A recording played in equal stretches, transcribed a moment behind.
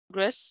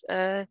progress.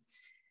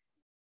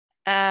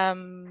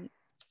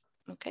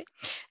 Okay,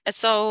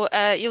 so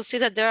you'll see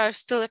that there are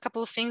still a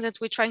couple of things that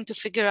we're trying to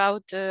figure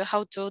out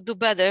how to do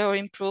better or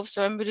improve.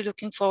 So I'm really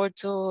looking forward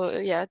to,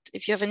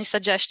 if you have any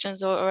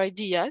suggestions or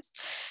ideas.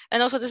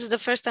 And also this is the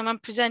first time I'm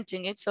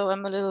presenting it, so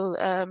I'm a little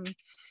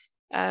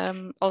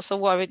also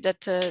worried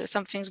that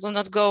some things will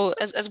not go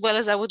as well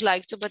as I would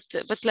like to, but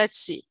let's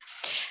see.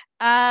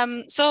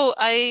 So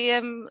I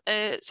am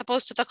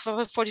supposed to talk for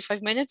about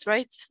 45 minutes,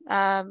 right?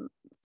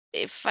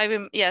 If I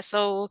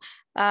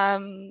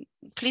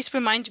please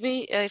remind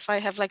me if I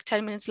have like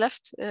 10 minutes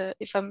left,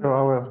 if I'm sure,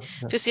 I will.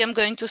 If you see I'm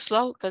going too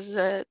slow, because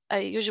I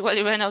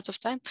usually run out of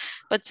time,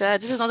 but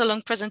this is not a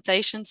long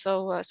presentation,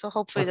 so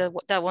hopefully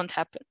that won't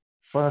happen.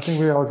 Well, I think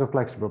we are also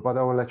flexible, but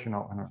I will let you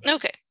know.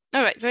 Okay,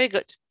 all right, very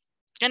good.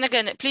 And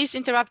again, please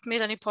interrupt me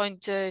at any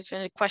point if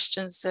any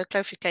questions,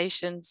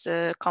 clarifications,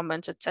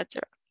 comments,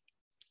 etc.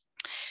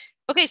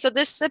 Okay, so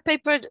this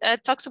paper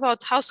talks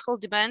about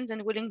household demand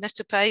and willingness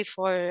to pay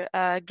for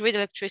grid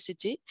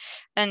electricity,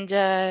 and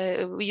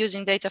we're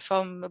using data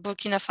from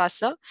Burkina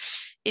Faso.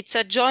 It's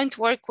a joint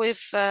work with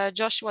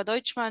Joshua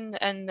Deutschmann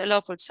and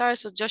Leopold Sarr.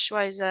 So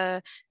Joshua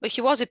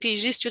he was a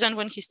PhD student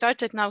when he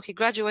started. Now he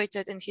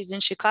graduated and he's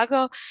in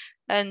Chicago.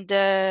 And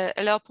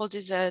Leopold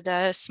is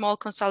the small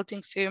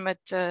consulting firm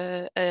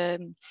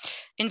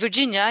in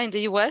Virginia in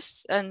the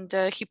US, and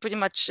he pretty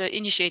much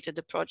initiated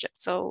the project.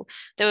 So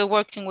they were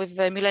working with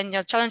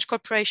Millennial Challenge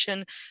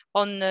Corporation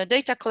on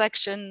data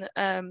collection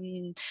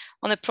on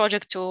a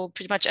project to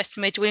pretty much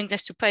estimate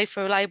willingness to pay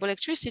for reliable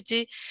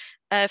electricity,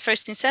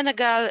 first in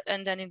Senegal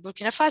and then in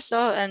Burkina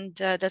Faso, and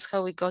that's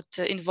how we got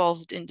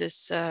involved in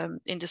this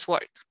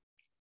work.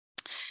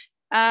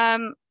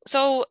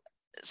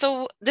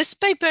 So this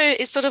paper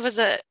is sort of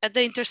at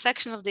the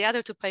intersection of the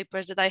other two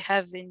papers that I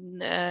have in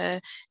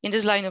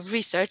this line of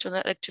research on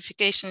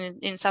electrification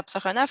in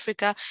Sub-Saharan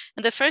Africa.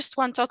 And the first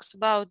one talks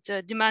about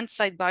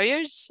demand-side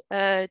barriers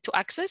to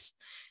access.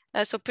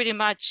 So pretty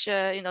much,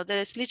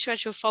 this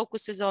literature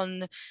focuses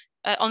on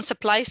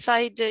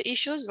supply-side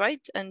issues,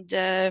 right? And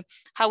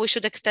how we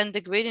should extend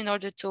the grid in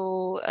order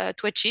to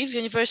achieve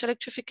universal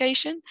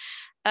electrification.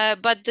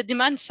 But the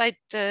demand side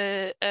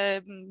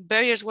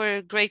barriers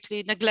were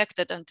greatly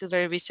neglected until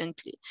very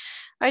recently,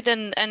 right?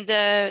 And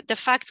the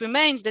fact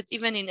remains that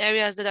even in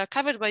areas that are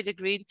covered by the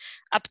grid,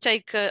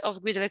 uptake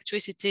of grid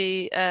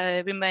electricity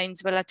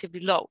remains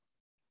relatively low.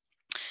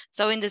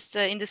 So in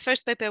this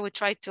first paper, we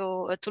try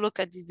to look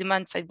at these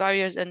demand side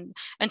barriers and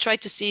try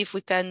to see if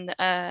we can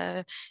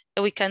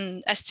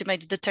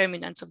estimate the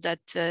determinants of that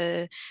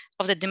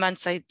of the demand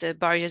side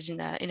barriers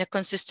in a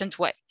consistent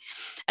way.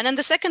 And then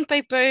the second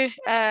paper,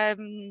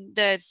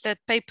 that's the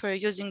paper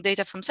using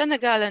data from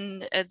Senegal,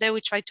 and there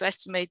we try to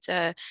estimate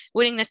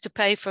willingness to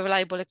pay for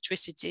reliable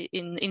electricity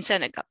in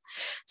Senegal.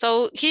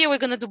 So here we're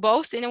going to do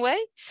both in a way.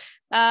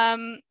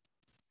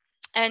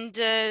 And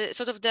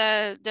sort of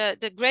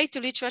the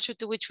greater literature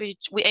to which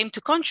we aim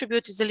to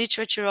contribute is the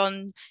literature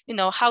on,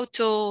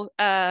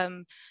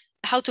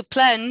 how to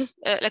plan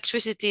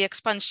electricity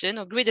expansion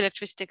or grid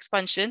electricity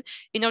expansion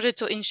in order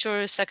to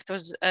ensure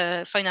sector's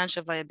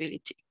financial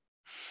viability.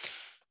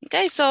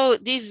 Okay, so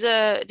these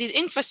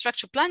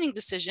infrastructure planning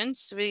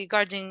decisions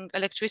regarding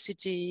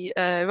electricity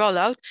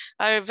rollout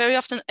are very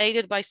often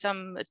aided by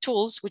some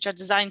tools which are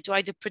designed to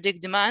either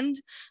predict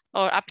demand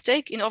or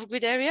uptake in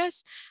off-grid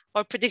areas,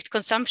 or predict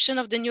consumption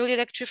of the newly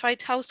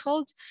electrified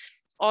household,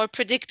 or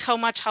predict how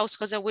much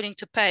households are willing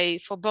to pay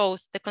for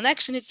both the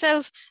connection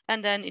itself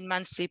and then in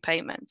monthly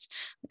payments.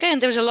 Okay,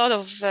 and there's a lot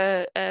of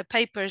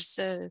papers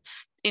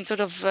in sort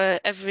of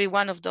every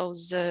one of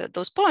those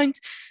points.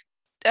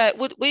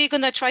 We're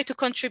going to try to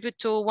contribute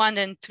to 1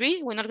 and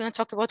 3. We're not going to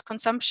talk about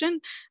consumption.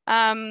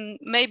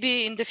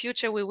 Maybe in the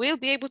future we will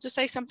be able to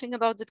say something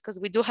about it because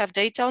we do have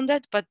data on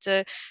that. But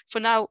for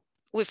now,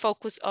 we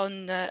focus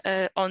on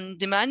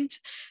demand.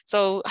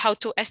 So how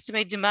to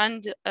estimate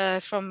demand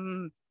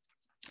from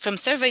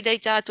survey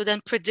data to then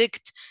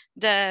predict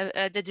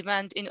the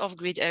demand in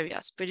off-grid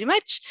areas, pretty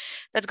much.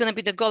 That's going to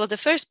be the goal of the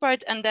first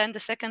part. And then the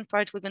second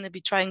part, we're going to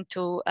be trying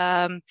to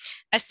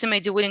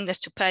estimate the willingness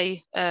to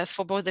pay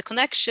for both the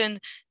connection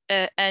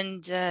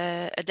and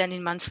then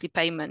in monthly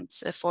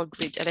payments for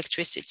grid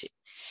electricity.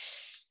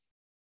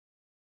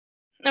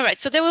 All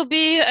right, so there will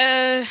be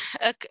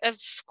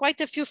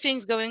quite a few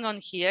things going on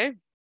here.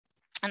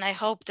 And I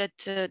hope that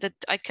that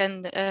I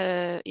can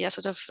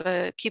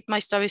keep my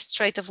story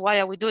straight of why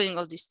are we doing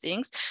all these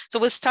things. So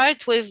we'll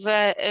start with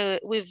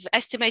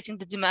estimating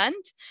the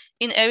demand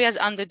in areas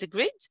under the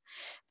grid.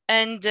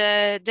 And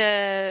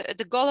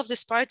the goal of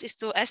this part is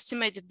to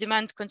estimate the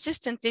demand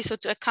consistently, so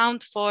to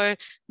account for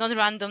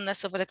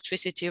non-randomness of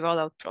electricity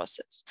rollout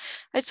process.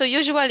 Right? So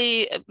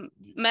usually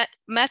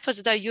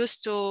methods that are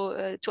used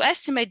to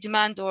estimate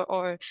demand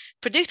or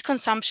predict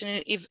consumption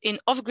in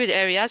off-grid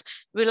areas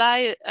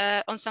rely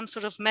on some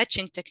sort of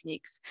matching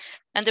techniques.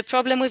 And the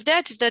problem with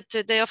that is that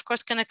they, of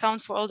course, can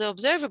account for all the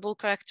observable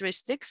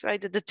characteristics, right,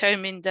 that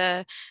determine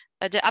the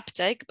the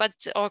uptake,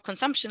 or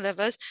consumption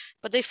levels,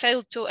 but they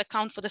failed to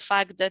account for the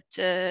fact that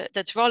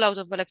that rollout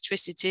of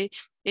electricity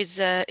is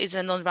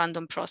a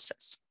non-random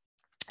process.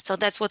 So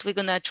that's what we're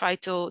gonna try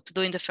to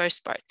do in the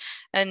first part.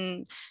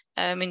 And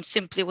I mean,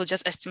 simply we'll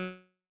just estimate.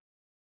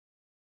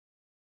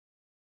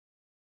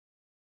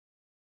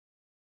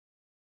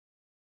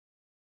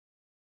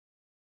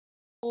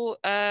 Well,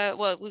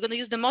 we're gonna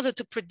use the model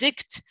to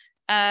predict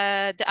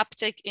the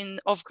uptake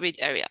in off-grid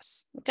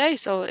areas. Okay,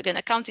 so again,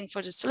 accounting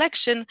for the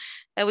selection,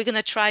 we're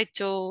gonna try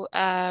to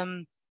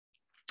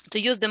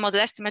use the model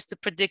estimates to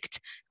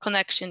predict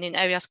connection in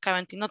areas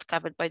currently not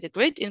covered by the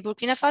grid in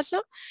Burkina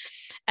Faso.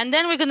 And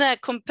then we're gonna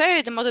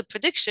compare the model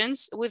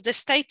predictions with the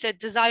stated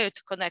desire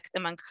to connect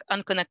among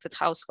unconnected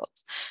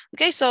households.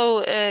 Okay,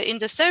 so in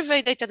the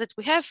survey data that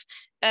we have,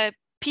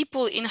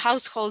 people in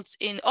households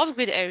in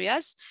off-grid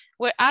areas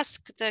were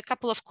asked a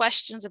couple of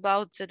questions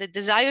about the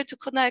desire to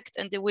connect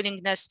and the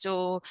willingness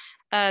to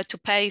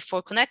pay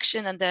for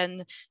connection and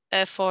then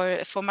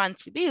for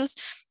monthly bills.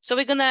 So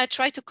we're gonna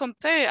try to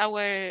compare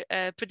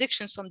our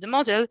predictions from the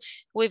model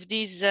with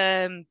these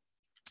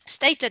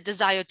stated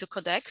desire to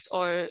connect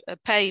or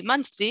pay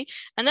monthly.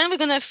 And then we're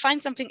going to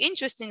find something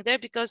interesting there,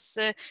 because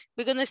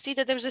we're going to see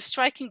that there's a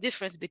striking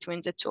difference between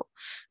the two.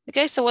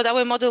 Okay, so what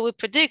our model will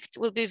predict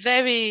will be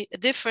very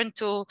different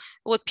to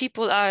what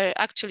people are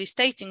actually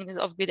stating in these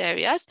off-grid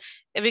areas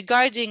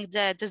regarding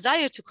the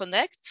desire to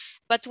connect.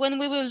 But when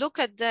we will look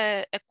at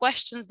the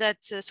questions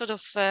that sort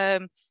of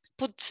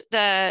put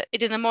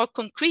it in a more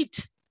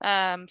concrete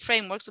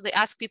framework, so they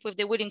ask people if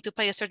they're willing to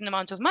pay a certain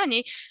amount of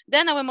money,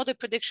 then our model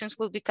predictions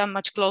will become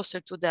much closer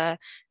to the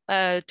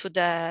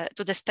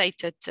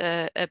stated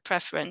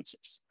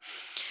preferences.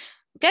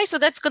 Okay, so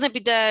that's going to be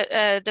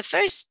the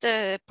first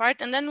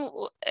part, and then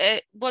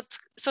what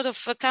sort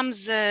of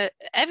becomes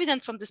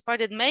evident from this part,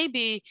 that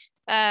maybe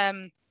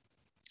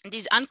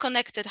these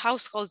unconnected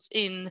households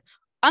in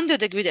under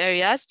the grid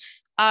areas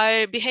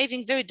are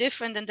behaving very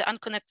different than the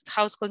unconnected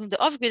households in the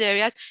off-grid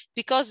areas,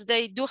 because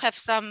they do have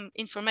some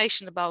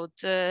information about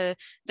the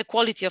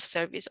quality of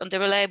service, on the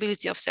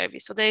reliability of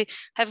service. So they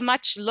have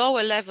much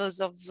lower levels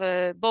of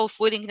both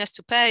willingness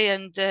to pay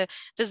and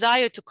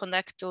desire to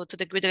connect to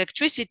the grid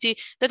electricity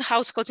than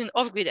households in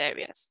off-grid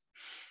areas.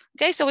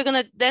 Okay, so we're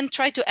going to then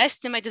try to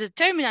estimate the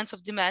determinants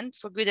of demand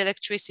for grid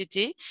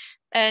electricity,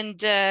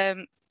 and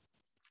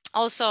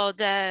also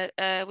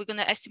we're going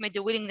to estimate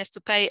the willingness to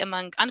pay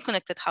among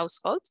unconnected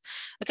households,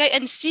 okay,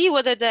 and see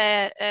whether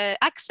the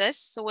access,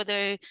 so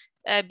whether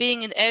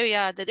being an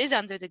area that is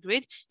under the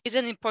grid is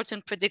an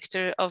important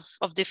predictor of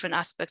different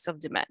aspects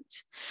of demand.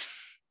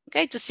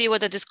 Okay, to see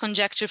whether this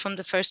conjecture from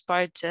the first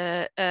part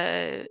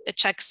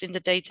checks in the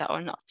data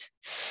or not.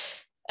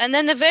 And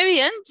then at the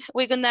very end,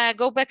 we're going to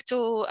go back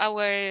to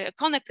our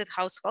connected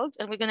households,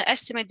 and we're going to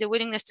estimate the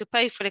willingness to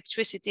pay for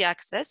electricity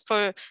access,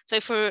 for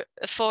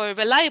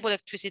reliable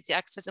electricity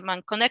access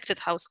among connected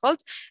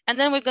households. And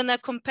then we're going to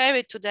compare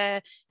it to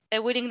the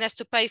willingness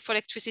to pay for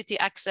electricity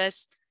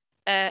access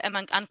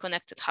among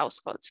unconnected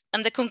households.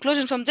 And the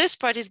conclusion from this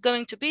part is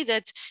going to be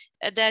that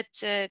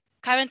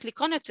currently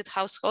connected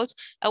households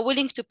are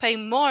willing to pay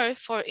more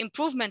for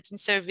improvement in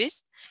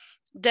service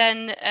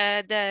than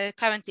the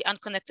currently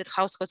unconnected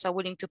households are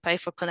willing to pay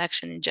for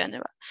connection in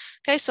general.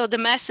 Okay, so the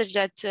message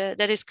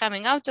that is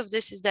coming out of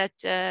this is that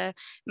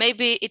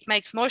maybe it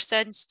makes more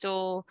sense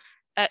to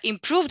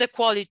improve the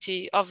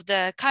quality of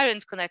the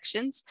current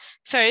connections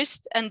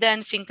first, and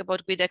then think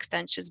about grid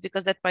extensions,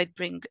 because that might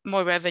bring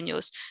more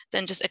revenues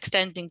than just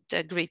extending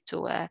the grid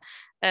to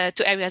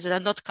areas that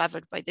are not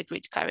covered by the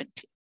grid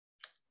currently.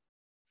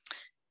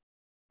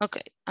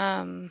 Okay.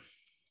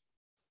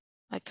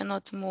 I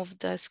cannot move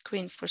the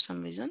screen for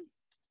some reason.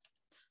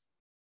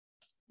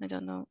 I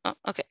don't know. Oh,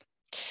 okay.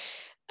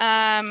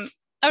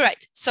 All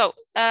right. So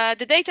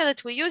the data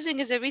that we're using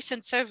is a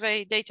recent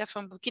survey data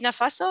from Burkina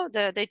Faso.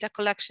 The data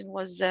collection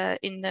was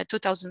in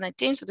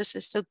 2019. So this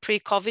is still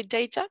pre-COVID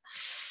data.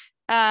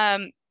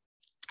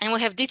 And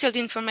we have detailed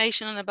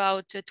information on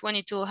about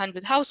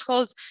 2,200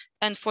 households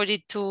and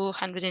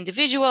 4,200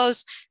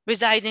 individuals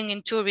residing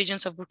in 2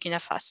 regions of Burkina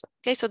Faso.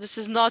 Okay, so this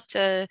is not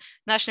a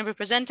national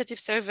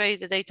representative survey.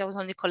 The data was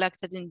only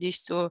collected in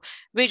these 2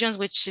 regions,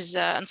 which is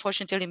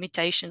unfortunately a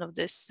limitation of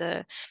this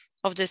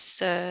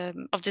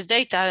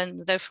data,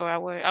 and therefore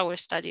our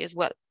study as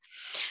well.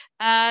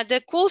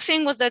 The cool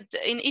thing was that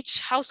in each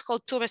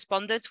household 2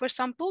 respondents were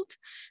sampled.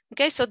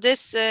 Okay, so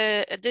this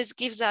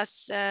gives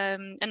us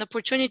an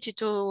opportunity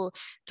to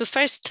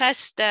first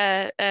test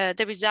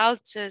the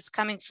results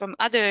coming from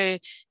other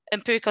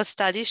empirical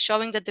studies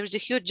showing that there is a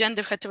huge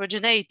gender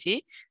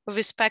heterogeneity with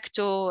respect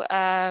to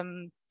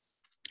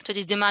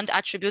these demand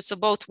attributes, so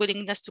both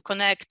willingness to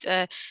connect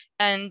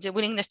and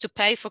willingness to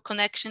pay for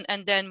connection,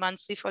 and then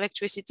monthly for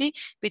electricity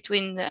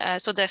between,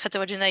 so the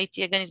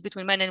heterogeneity again is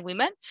between men and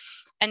women.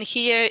 And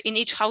here in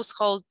each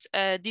household,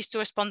 these 2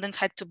 respondents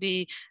had to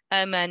be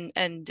men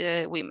and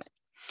women.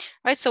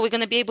 right? So we're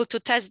going to be able to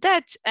test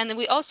that, and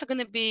we're also going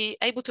to be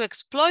able to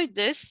exploit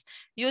this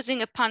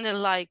using a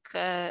panel-like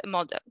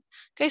model.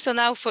 Okay, so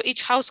now for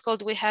each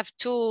household, we have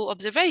 2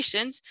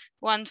 observations,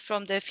 one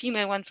from the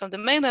female, one from the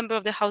male member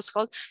of the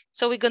household.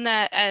 So we're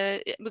gonna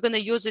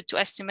use it to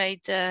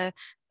estimate a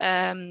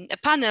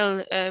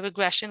panel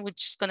regression,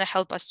 which is going to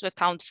help us to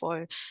account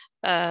for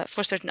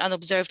certain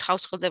unobserved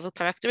household level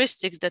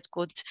characteristics that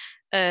could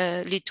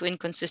lead to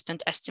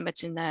inconsistent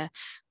estimates in a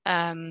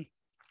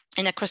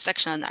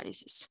cross-sectional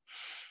analysis,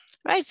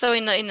 right? So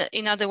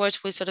in other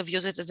words, we sort of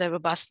use it as a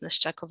robustness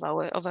check of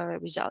our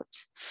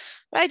results,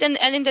 right? And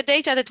in the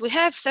data that we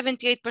have,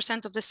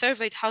 78% of the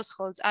surveyed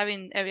households are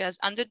in areas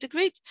under the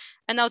grid,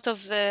 and out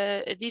of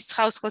these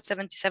households,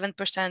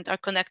 77% are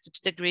connected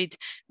to the grid,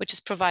 which is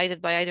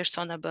provided by either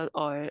Sonabel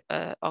or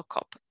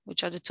COP,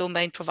 which are the 2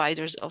 main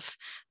providers of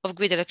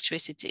grid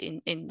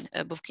electricity in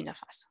Burkina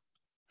Faso.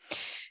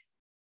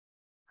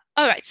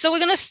 All right, so we're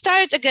going to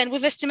start again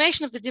with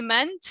estimation of the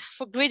demand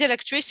for grid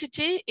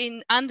electricity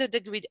in under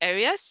the grid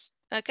areas,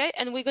 okay?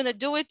 And we're going to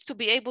do it to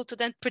be able to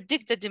then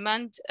predict the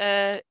demand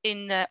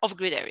in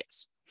off-grid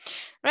areas,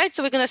 right?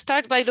 So we're going to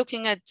start by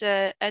looking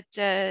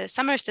at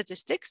summary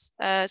statistics.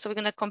 So we're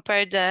going to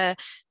compare the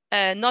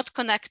not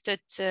connected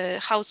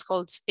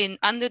households in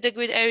under the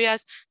grid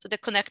areas to the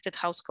connected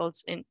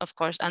households in, of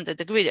course, under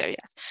the grid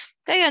areas.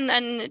 Okay,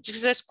 and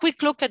just a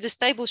quick look at this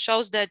table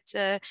shows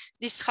that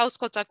these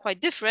households are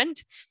quite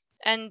different.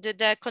 And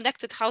the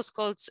connected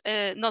households,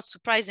 not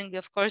surprisingly,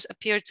 of course,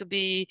 appear to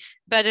be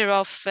better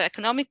off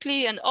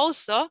economically. And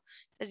also,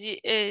 as you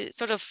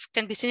sort of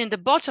can be seen in the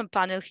bottom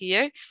panel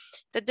here,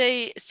 that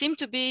they seem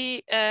to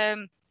be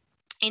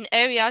in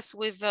areas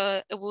with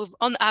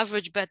on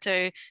average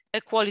better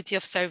quality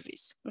of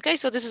service. Okay,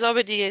 so this is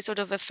already a sort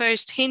of a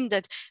first hint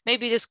that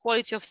maybe this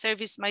quality of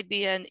service might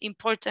be an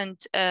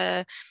important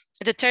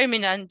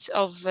determinant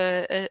of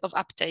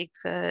uptake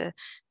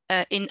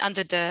in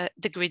under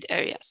the grid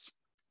areas.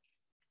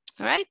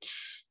 All right.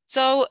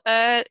 So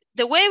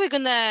the way we're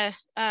gonna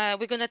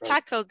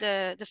tackle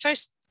the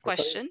first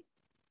question.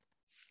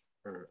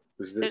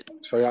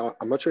 Sorry,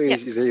 I'm not sure.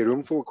 Is there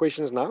room for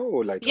questions now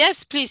or later?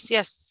 Yes, please.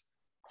 Yes.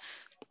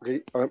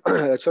 Okay.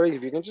 Sorry,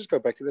 if you can just go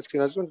back to the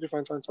screen. I just wanted to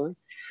find something.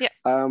 Yeah.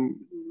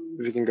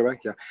 If you can go back,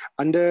 yeah.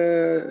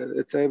 Under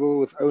the table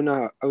with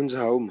owns a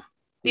home.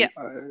 Yeah.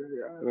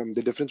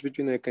 The difference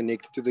between the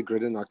connected to the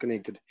grid and not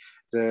connected,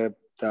 the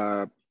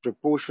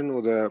proportion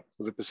or the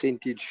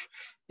percentage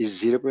is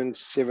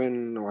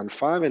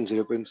 0.715 and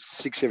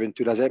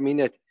 0.672. Does that mean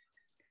that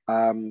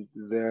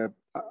the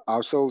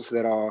households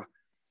that are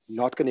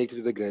not connected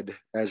to the grid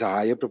has a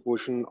higher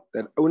proportion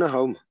that own a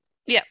home?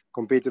 Yeah.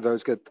 Compared to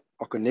those that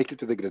are connected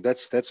to the grid.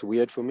 That's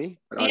weird for me.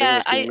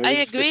 Yeah,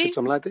 I agree.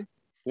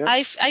 Yeah.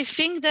 I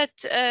think that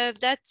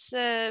that's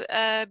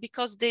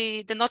because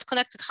the not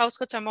connected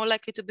households are more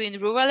likely to be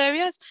in rural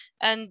areas,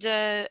 and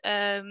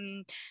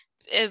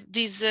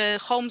these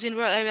homes in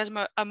rural areas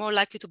are more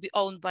likely to be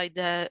owned by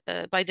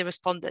the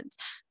respondents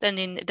than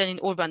in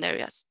urban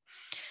areas.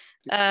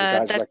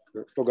 Guys like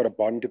still got a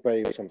bond to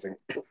pay or something.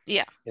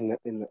 Yeah. In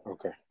the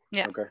okay.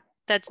 Yeah. Okay.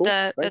 That's cool.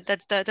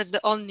 That's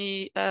the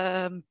only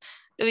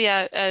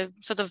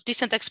sort of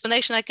decent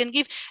explanation I can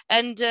give.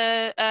 And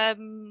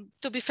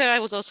to be fair, I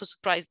was also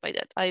surprised by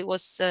that. I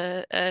was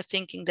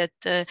thinking that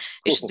it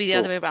should be the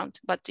other way around.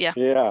 But yeah.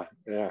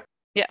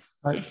 Yeah.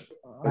 I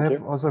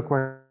have also a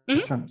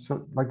question.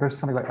 So, like, there's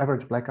something like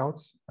average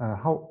blackouts.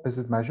 How is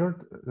it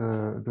measured?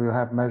 Do you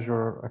have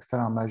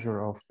external measure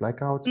of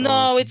blackouts?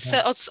 No, it's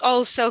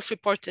all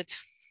self-reported.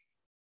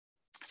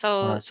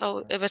 So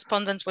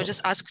respondents were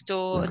just asked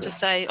to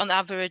say, on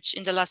average,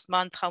 in the last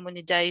month, how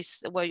many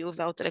days were you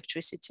without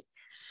electricity?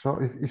 So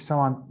if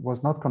someone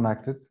was not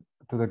connected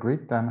to the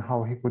grid, then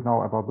how he would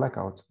know about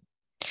blackouts?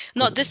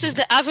 No, this is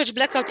the average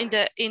blackout in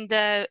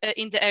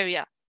the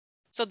area.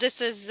 So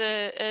this is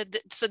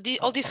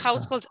all these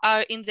households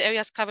are in the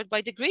areas covered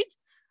by the grid,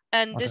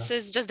 and this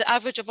is just the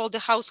average of all the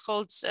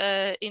households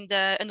in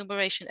the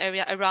enumeration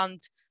area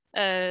around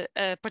a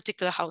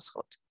particular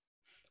household.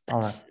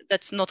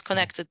 That's not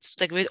connected to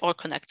the grid or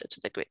connected to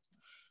the grid.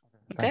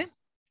 Okay.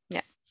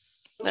 Yeah.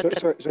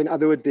 So in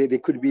other words, there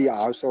could be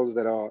households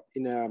that are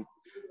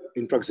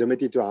in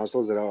proximity to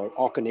households that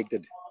are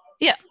connected.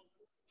 Yeah.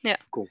 Yeah.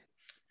 Cool.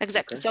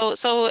 Exactly. Okay.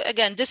 So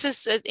again, this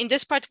is in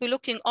this part we're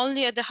looking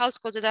only at the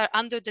households that are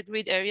under the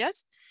grid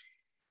areas.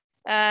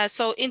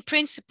 So in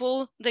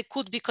principle, they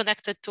could be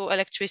connected to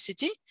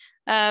electricity,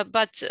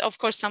 but of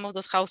course, some of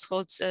those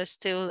households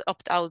still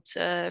opt out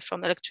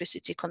from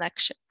electricity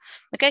connection.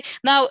 Okay.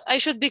 Now I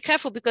should be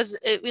careful because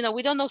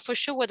we don't know for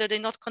sure whether they're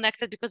not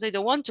connected because they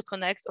don't want to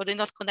connect, or they're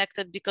not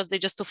connected because they're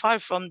just too far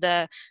from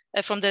the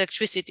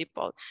electricity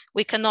pole.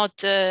 We cannot.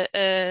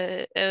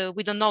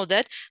 We don't know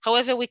that.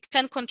 However, we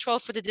can control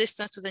for the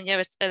distance to the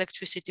nearest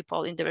electricity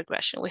pole in the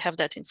regression. We have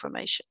that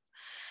information.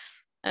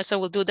 So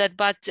we'll do that,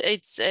 but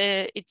it's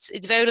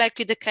very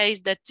likely the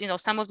case that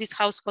some of these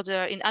households that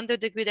are in under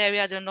the grid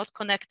areas are not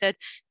connected,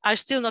 are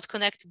still not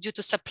connected due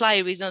to supply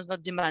reasons,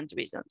 not demand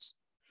reasons.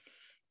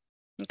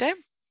 Okay.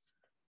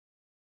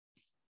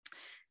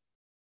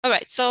 All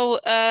right, so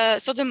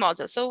so the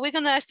model. So we're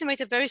going to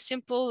estimate a very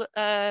simple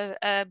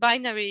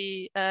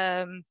binary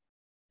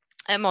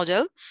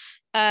model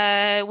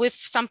with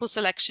sample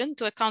selection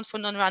to account for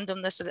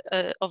non-randomness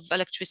of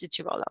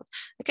electricity rollout.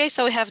 Okay,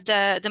 so we have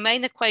the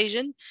main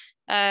equation,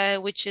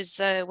 which is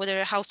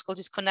whether a household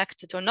is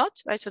connected or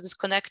not, right? So this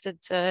connected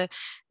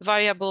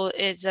variable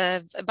is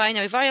a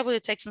binary variable.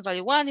 It takes in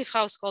value 1 if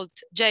household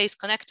J is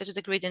connected to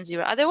the grid and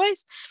 0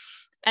 otherwise.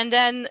 And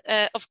then,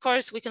 of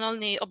course, we can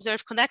only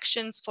observe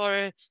connections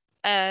for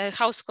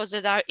households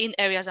that are in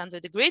areas under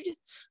the grid,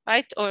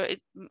 right? Or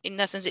in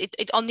essence,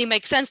 it only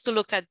makes sense to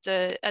look at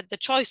the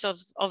choice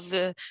of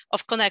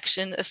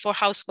connection for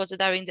households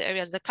that are in the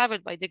areas that are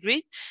covered by the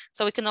grid.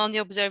 So we can only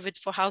observe it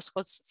for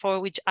households for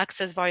which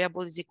access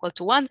variable is equal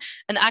to 1.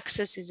 And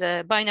access is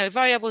a binary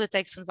variable that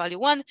takes on value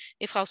 1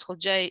 if household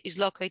J is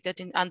located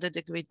in under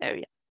the grid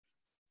area.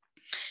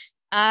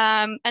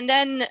 And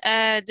then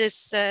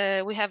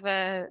we have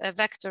a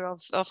vector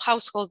of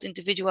household,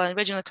 individual, and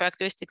regional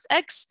characteristics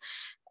X.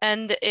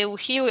 And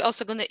here we're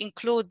also going to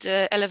include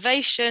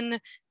elevation,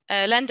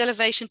 land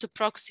elevation to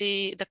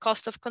proxy the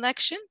cost of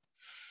connection.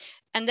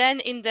 And then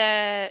in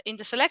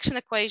the selection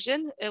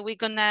equation, we're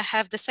going to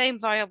have the same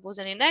variables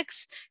and in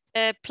X,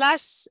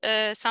 plus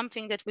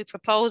something that we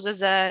propose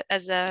as an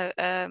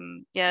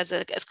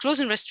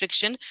exclusion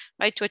restriction,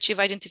 right, to achieve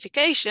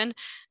identification.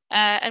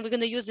 And we're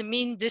going to use the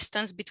mean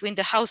distance between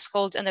the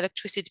household and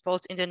electricity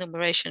poles in the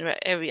enumeration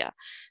area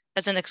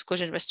as an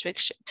exclusion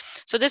restriction.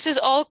 So this is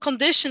all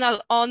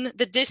conditional on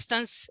the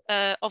distance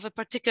of a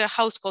particular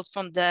household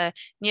from the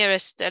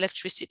nearest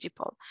electricity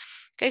pole.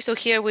 Okay, so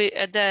here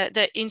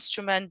the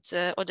instrument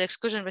or the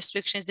exclusion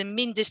restriction is the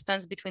mean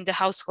distance between the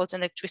households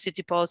and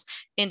electricity poles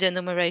in the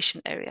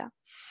enumeration area.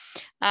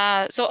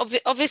 So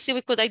obviously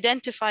we could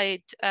identify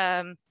it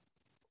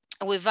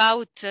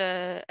without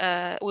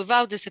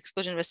this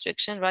exclusion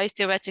restriction, right?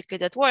 Theoretically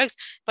that works,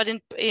 but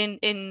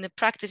in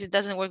practice it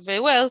doesn't work very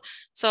well.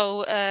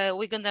 So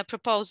we're gonna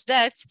propose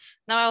that.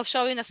 Now I'll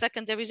show you in a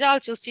second the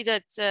results. You'll see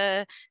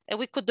that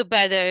we could do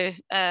better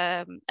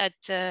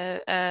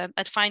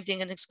at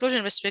finding an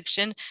exclusion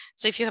restriction.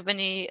 So if you have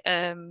any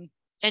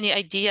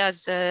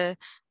ideas, I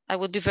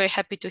would be very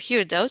happy to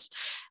hear those.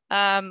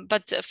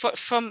 But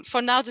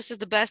for now, this is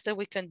the best that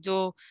we can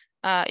do,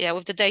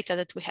 with the data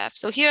that we have.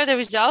 So here are the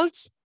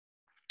results.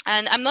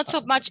 And I'm not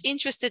so much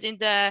interested in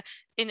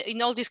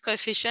all these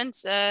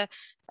coefficients. There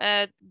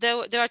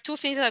are two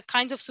things that are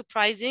kind of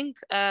surprising,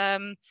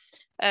 and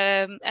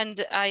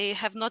I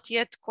have not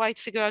yet quite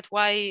figured out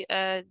why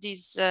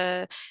these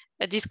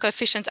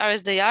coefficients are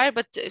as they are.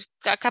 But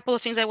a couple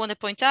of things I want to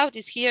point out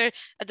is here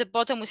at the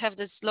bottom we have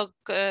this log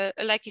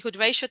likelihood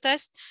ratio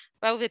test,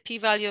 right, with a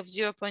p-value of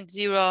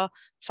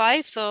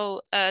 0.05.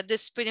 So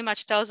this pretty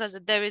much tells us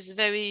that there is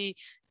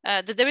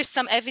that there is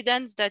some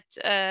evidence that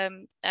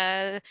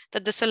that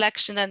the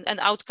selection and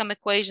outcome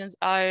equations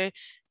are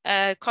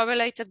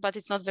correlated, but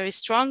it's not very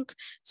strong.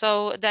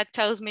 So that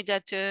tells me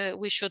that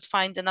we should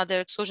find another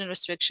exclusion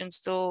restrictions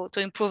to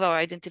improve our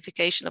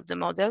identification of the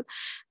model.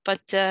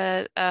 But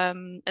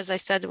as I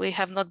said, we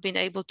have not been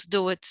able to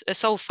do it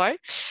so far.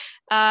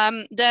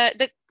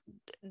 The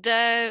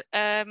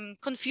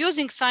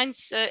confusing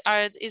signs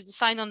is the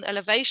sign on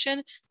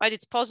elevation, right?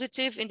 It's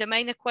positive in the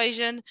main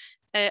equation.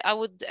 I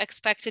would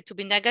expect it to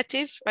be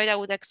negative, right? I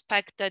would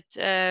expect that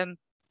the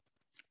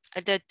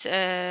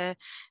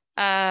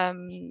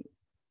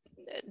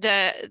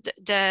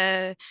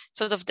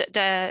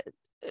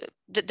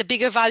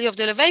bigger value of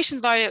the elevation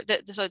variable,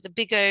 the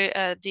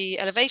bigger the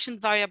elevation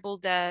variable,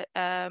 the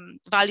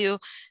value,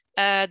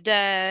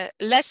 the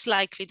less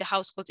likely the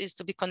household is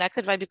to be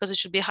connected, right? Because it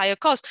should be higher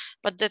cost,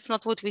 but that's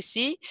not what we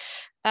see.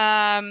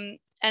 And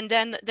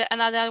then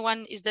another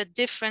one is the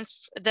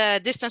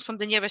distance from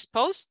the nearest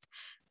post.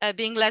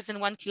 Being less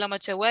than 1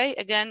 kilometer away.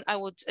 Again, I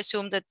would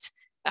assume that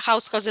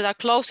households that are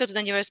closer to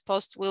the nearest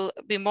post will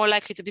be more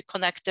likely to be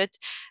connected,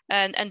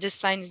 and this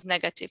sign is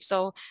negative.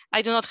 So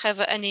I do not have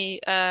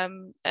any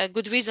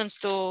good reasons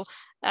to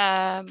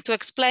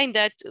explain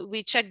that.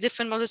 We check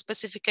different model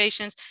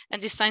specifications,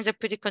 and these signs are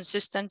pretty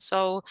consistent.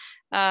 So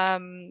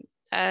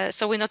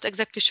so we're not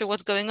exactly sure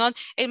what's going on.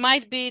 It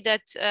might be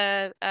that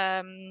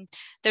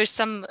there's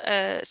some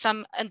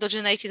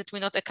endogeneity that we're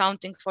not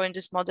accounting for in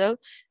this model,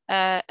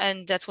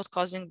 and that's what's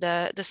causing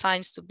the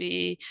signs to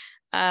be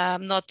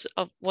not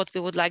of what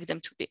we would like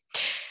them to be.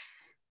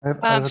 I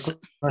have a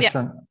question.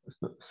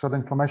 Yeah. So the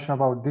information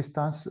about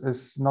distance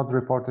is not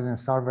reported in a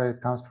survey;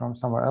 it comes from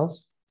somewhere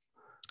else.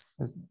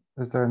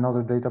 Is there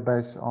another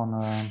database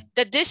on?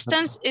 The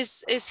distance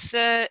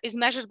is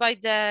measured by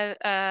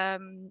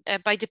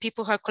the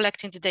people who are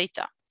collecting the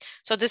data.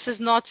 So this is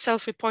not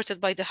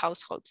self-reported by the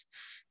household.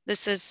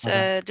 This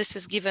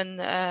is given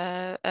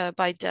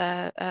by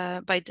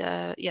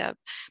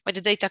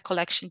the data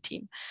collection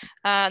team.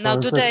 So now,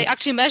 do they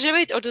actually measure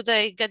it, or do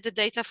they get the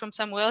data from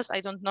somewhere else?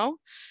 I don't know.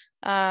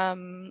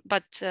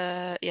 But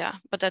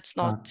that's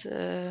not.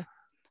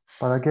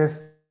 But I guess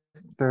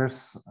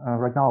there's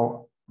right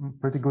now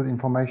pretty good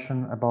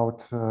information about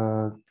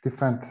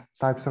different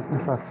types of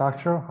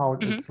infrastructure, how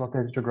it's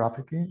located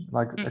geographically,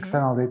 like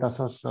external data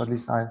source. Or at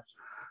least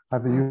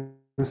I've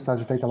used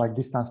such data like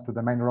distance to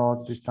the main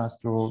road, distance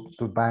to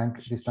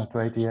bank, distance to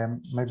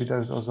ATM. Maybe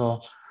there's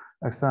also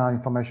external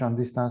information on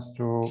distance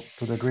to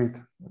the grid.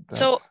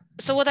 So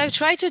what I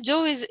try to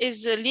do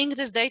is link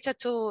this data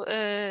to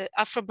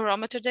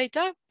Afrobarometer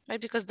data, right?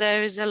 Because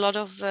there is a lot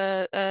of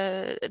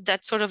that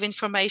sort of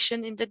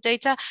information in the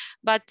data,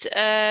 but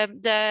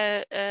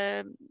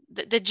the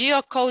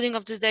geocoding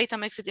of this data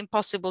makes it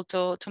impossible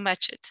to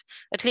match it,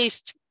 at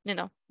least, you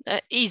know,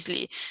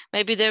 easily.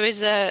 Maybe there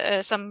is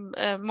some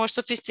more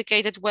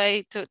sophisticated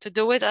way to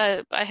do it.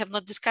 I have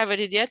not discovered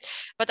it yet,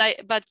 but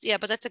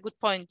that's a good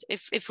point.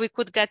 If we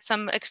could get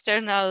some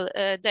external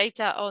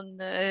data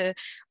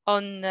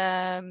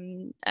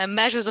on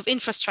measures of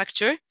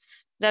infrastructure,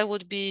 that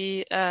would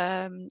be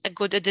a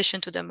good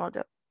addition to the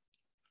model.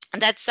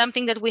 And that's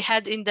something that we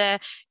had in the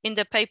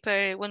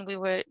paper when we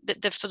were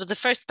sort of the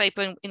first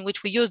paper in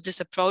which we used this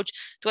approach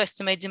to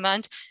estimate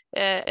demand,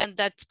 and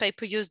that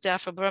paper used the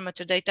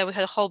Afrobarometer data. We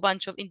had a whole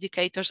bunch of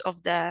indicators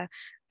of the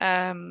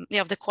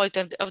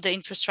quality of the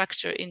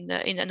infrastructure in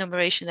the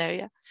enumeration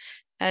area,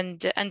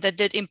 and that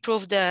did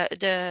improve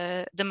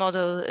the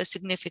model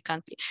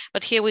significantly.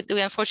 But here we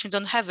unfortunately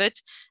don't have it.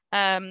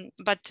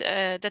 But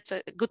that's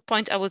a good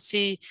point. I will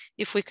see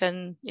if we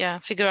can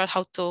figure out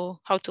how to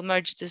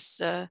merge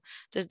this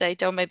this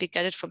data, or maybe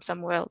get it from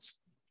somewhere else.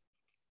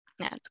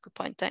 Yeah, that's a good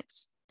point.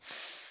 Thanks.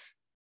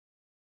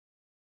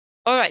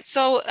 All right.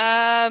 So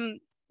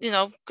you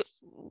know,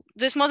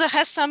 this model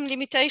has some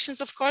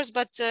limitations, of course,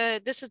 but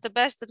this is the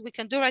best that we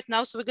can do right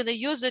now. So we're going to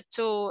use it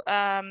to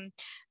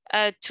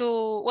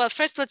well,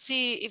 first let's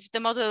see if the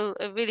model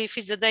really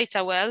fits the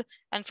data well.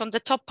 And from the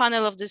top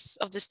panel of this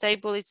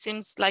table, it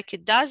seems like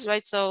it does,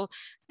 right? So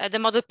the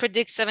model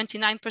predicts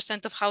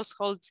 79% of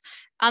households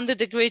under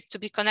the grid to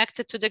be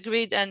connected to the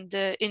grid, and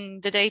in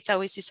the data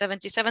we see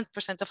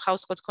 77% of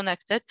households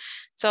connected.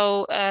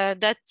 So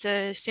that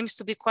seems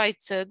to be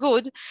quite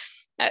good.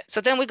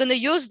 So then we're going to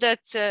use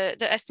that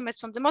the estimates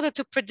from the model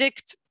to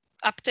predict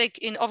uptake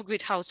in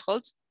off-grid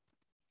households.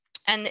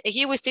 And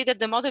here we see that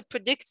the model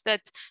predicts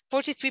that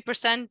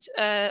 43%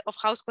 of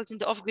households in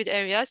the off-grid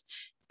areas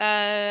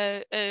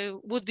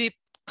would be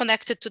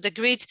connected to the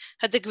grid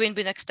had the grid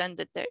been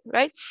extended there,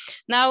 right?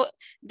 Now,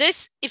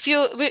 this, if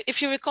you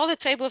recall the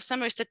table of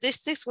summary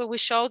statistics where we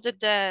showed that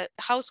the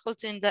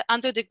households in the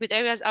under the grid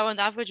areas are on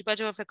average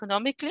better off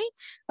economically,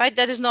 right?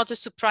 That is not a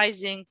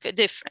surprising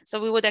difference.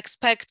 So we would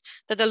expect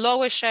that the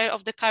lower share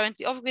of the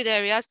currently off-grid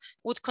areas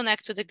would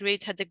connect to the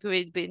grid had the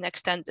grid been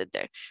extended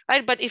there,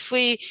 right? But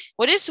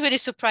what is really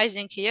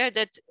surprising here,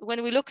 that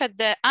when we look at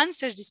the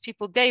answers these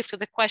people gave to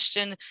the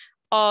question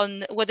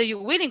on whether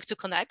you're willing to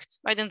connect,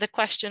 right? And the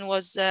question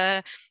was,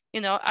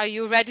 you know, are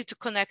you ready to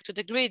connect to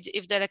the grid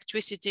if the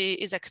electricity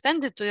is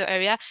extended to your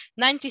area?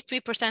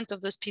 93%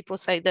 of those people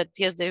say that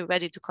yes, they're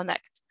ready to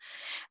connect.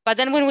 But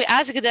then when we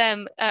ask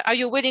them, are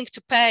you willing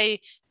to pay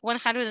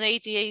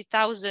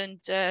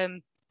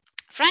 188,000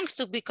 francs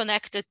to be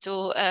connected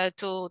to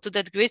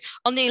that grid,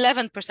 only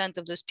 11%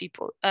 of those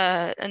people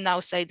now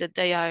say that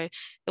they are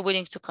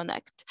willing to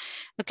connect.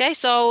 Okay,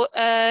 so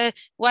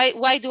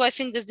why do I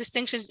think this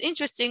distinction is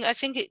interesting? I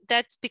think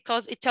that's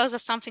because it tells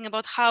us something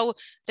about how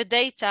the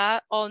data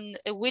on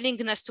a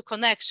willingness to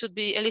connect should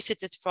be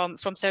elicited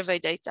from survey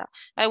data.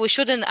 We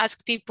shouldn't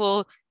ask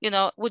people, you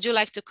know, would you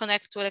like to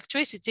connect to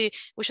electricity?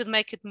 We should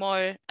make it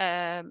more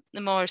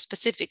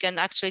specific and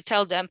actually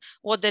tell them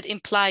what that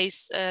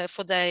implies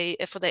for their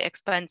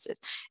expenses.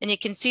 And you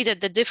can see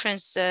that the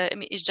difference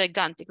is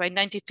gigantic, right?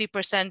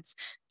 93%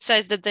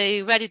 says that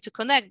they're ready to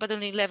connect, but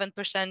only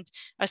 11%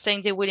 are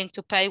saying they're willing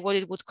to pay what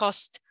it would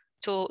cost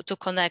to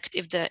connect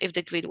if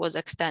the grid was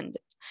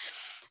extended.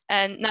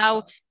 And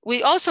now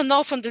we also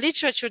know from the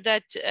literature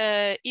that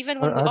even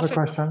when I have a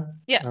question.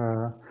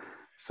 Yeah.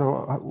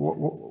 So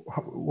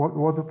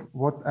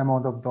what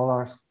amount of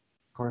dollars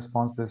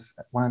corresponds this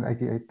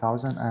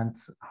 188,000, and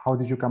how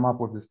did you come up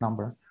with this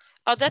number?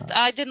 Oh, that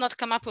I did not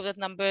come up with that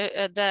number.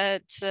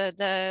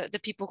 The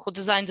people who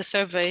designed the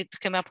survey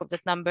came up with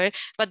that number.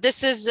 But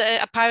this is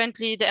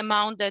apparently the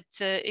amount that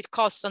it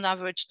costs on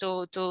average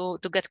to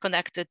get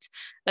connected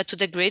to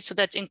the grid. So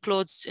that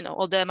includes, you know,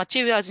 all the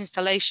materials,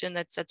 installation,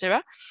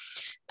 etc.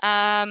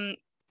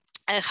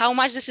 How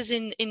much this is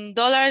in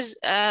dollars?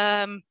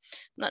 Now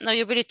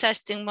you're really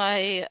testing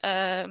my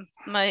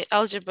my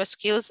algebra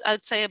skills.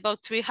 I'd say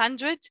about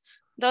 $300,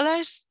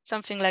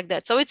 something like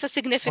that. So it's a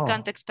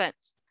significant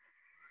expense.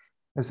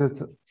 Is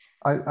it?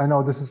 I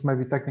know this is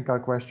maybe a technical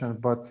question,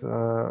 but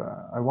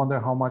I wonder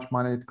how much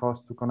money it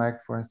costs to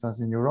connect, for instance,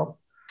 in Europe.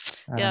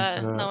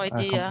 And, no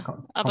idea.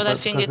 But I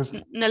think it's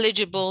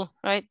negligible,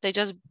 right? They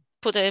just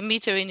put a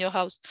meter in your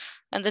house,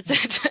 and that's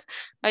it.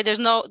 Right?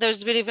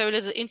 There's really very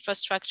little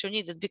infrastructure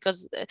needed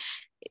because,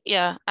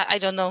 yeah, I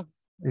don't know.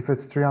 If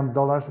it's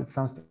 $300, it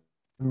sounds to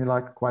me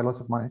like quite lots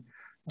of money.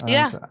 And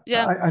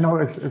yeah. I know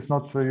it's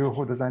not you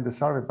who designed the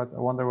survey, but I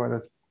wonder whether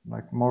it's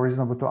like more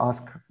reasonable to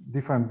ask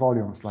different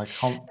volumes, like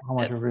how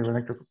much are we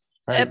willing to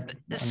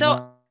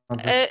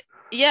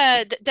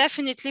Yeah,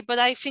 definitely, but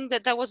I think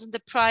that wasn't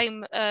the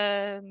prime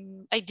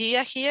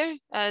idea here.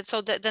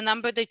 So the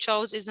number they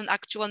chose is an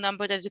actual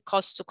number that it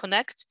costs to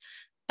connect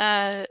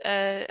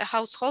a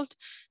household.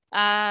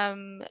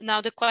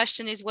 Now the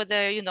question is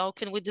whether,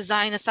 can we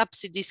design a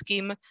subsidy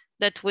scheme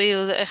that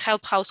will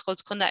help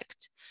households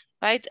connect,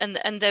 right?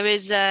 And there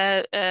is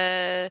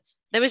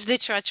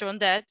literature on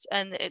that,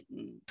 and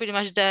pretty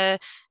much the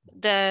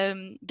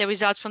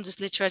result from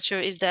this literature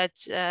is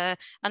that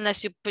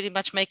unless you pretty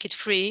much make it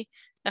free,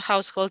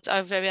 households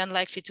are very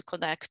unlikely to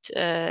connect.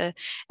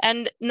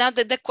 And now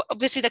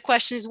obviously the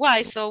question is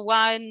why. So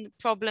one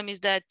problem is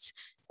that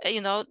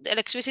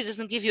electricity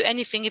doesn't give you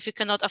anything if you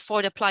cannot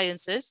afford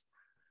appliances.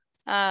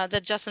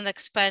 That's just an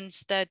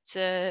expense that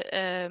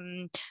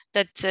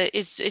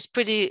is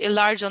pretty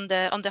large on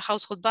the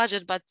household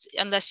budget. But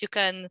unless you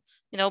can,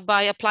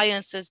 buy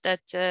appliances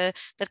that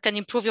can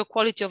improve your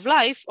quality of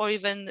life, or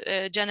even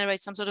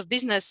generate some sort of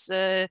business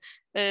or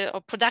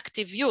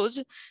productive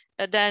use,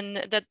 then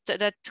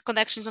that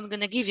connection is not going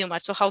to give you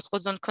much. So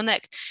households don't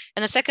connect.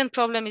 And the second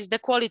problem is the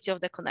quality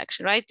of the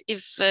connection, right?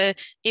 If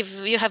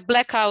you have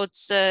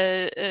blackouts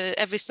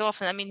every so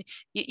often, I mean,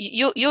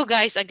 you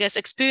guys, I guess,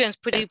 experience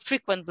pretty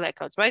frequent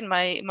blackouts, right?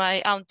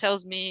 My aunt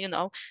tells me,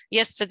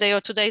 yesterday or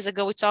 2 days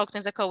ago we talked,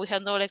 and it's like, oh, we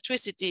had no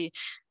electricity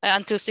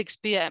until 6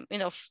 p.m.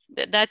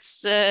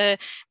 That's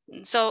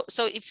so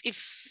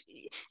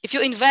if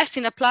you invest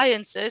in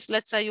appliances,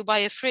 let's say you buy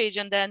a fridge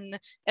and then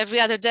every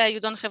other day you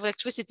don't have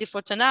electricity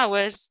for 10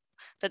 hours,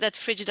 that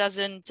fridge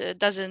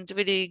doesn't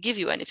really give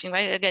you anything,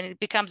 right? Again, it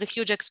becomes a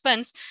huge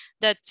expense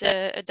that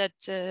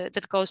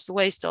goes to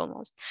waste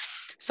almost.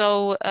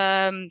 So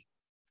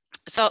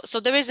so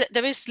there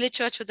is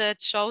literature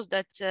that shows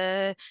that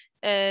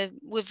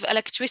with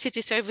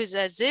electricity service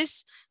as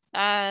this,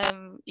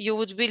 you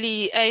would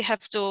really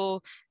have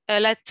to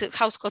let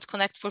households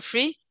connect for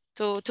free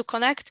to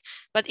connect,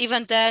 but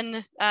even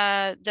then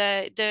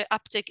the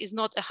uptake is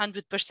not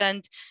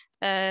 100%.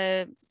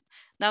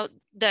 Now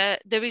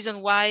the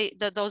reason why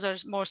those are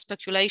more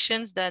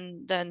speculations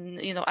than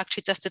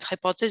actually tested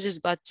hypotheses,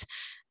 but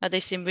they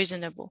seem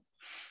reasonable.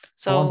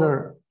 So I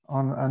wonder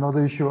on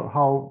another issue,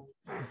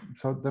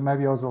 so there may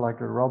be also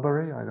like a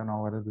robbery. I don't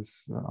know whether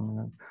this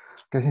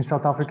because in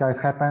South Africa it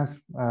happens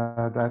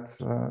that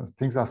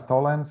things are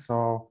stolen.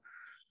 So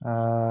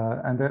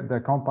and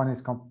the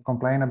companies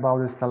complain about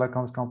this,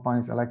 telecoms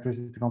companies,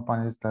 electricity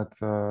companies, that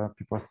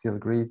people steal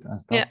grid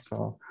and stuff. Yeah.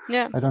 So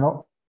yeah, I don't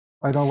know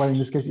whether in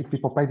this case, if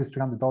people pay this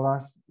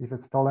 $300, if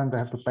it's stolen, they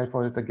have to pay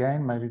for it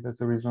again. Maybe that's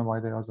the reason why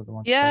they also don't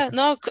want to pay.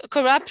 No,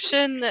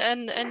 corruption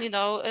and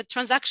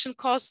transaction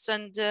costs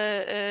and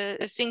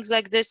things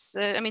like this.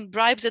 I mean,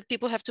 bribes that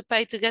people have to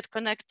pay to get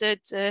connected.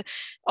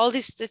 All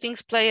these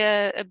things play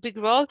a big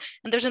role.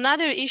 And there's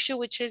another issue,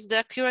 which is the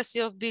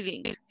accuracy of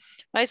billing,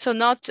 right? So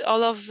not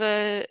all of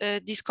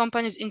these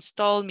companies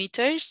install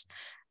meters.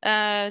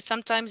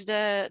 Sometimes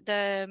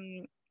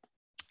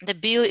the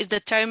bill is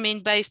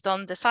determined based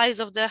on the size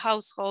of the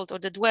household or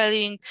the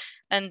dwelling,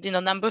 and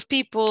number of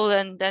people,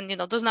 and then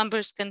those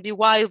numbers can be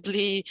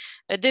wildly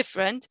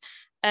different,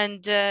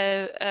 and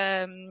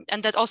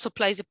that also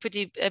plays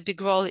a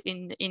big role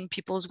in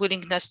people's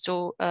willingness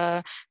to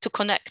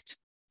connect.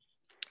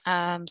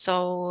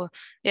 So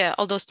yeah,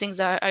 all those things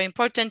are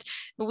important.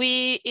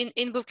 We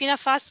in Burkina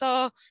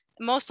Faso,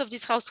 most of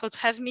these households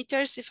have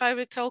meters, if I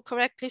recall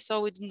correctly.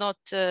 So we did not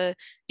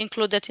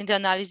include that in the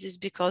analysis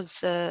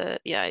because,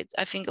 I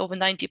think over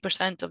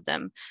 90% of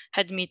them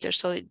had meters.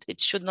 So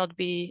it should not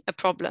be a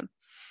problem.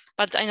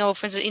 But I know,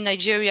 for instance, in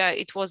Nigeria,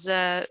 it was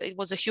a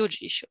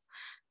huge issue.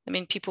 I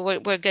mean, people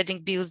were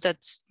getting bills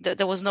that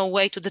there was no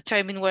way to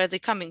determine where they're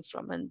coming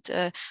from. And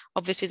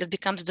obviously that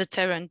becomes a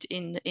deterrent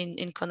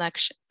in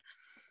connection.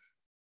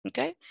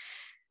 Okay.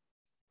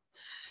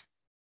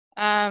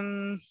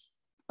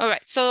 All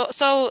right, so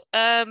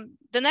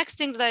the next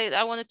thing that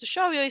I wanted to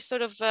show you is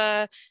sort of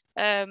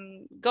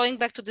going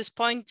back to this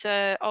point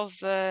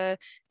of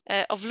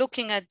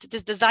looking at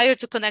this desire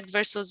to connect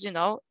versus,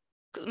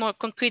 more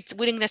concrete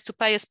willingness to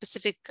pay a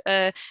specific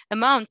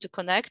amount to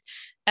connect,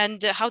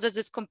 and how does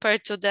this compare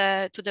to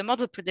the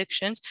model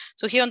predictions?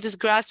 So here on this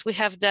graph we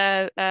have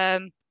the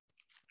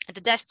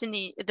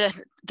density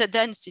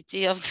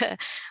of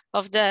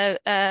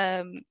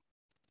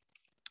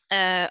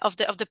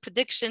the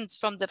predictions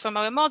from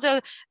our model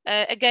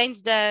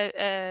against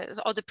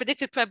or the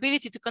predicted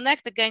probability to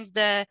connect against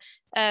the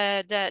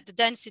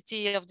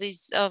density of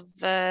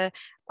the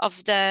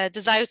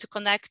desire to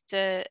connect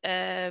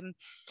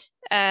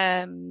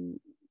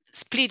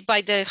split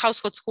by the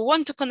households who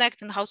want to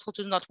connect and households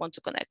who do not want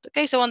to connect.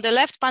 Okay, so on the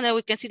left panel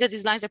we can see that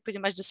these lines are pretty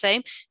much the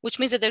same, which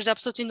means that there's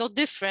absolutely no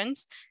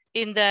difference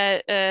in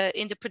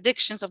the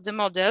predictions of the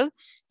model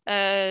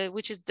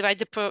which is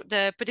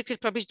the predicted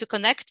probability to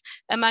connect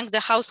among the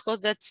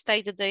households that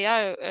state that they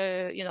are,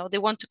 they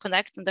want to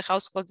connect, and the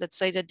households that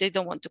say that they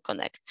don't want to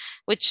connect,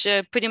 which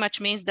pretty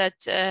much means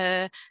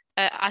that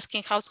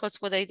asking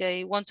households whether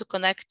they want to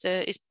connect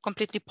is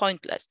completely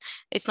pointless.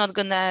 It's not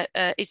gonna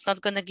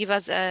give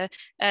us a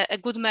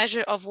good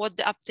measure of what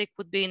the uptake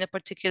would be in a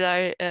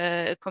particular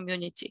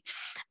community.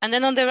 And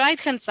then on the right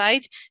hand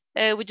side,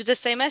 we do the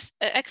same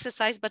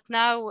exercise, but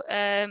now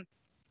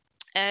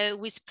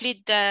we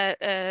split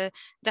the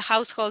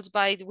households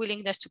by the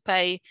willingness to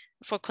pay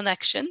for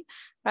connection,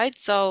 right?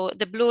 So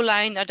the blue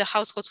line are the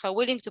households who are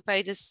willing to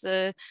pay this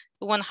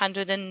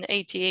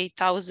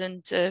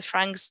 188,000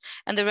 francs,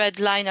 and the red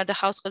line are the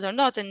households are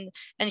not. And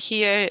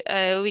here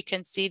we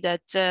can see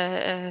that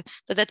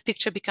that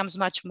picture becomes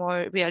much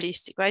more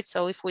realistic, right?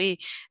 So if we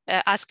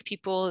ask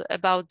people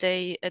about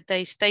they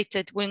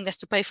stated willingness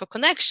to pay for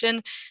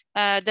connection,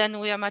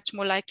 then we are much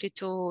more likely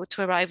to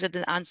arrive at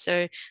an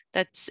answer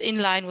that's in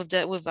line with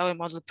our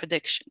model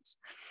predictions.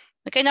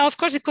 Okay, now, of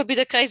course, it could be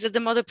the case that the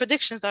model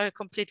predictions are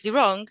completely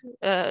wrong.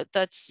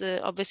 That's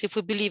obviously if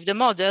we believe the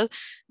model,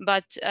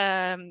 but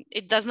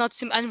it does not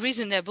seem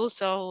unreasonable.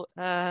 So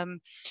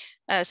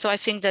so I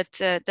think that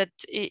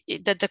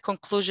the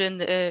conclusion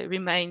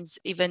remains,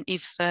 even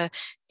if our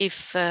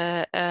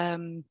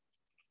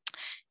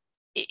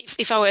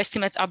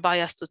estimates are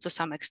biased to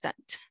some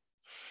extent.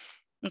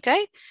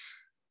 Okay.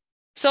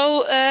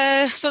 So,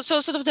 so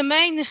sort of the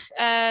main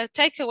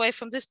takeaway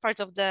from this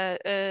part of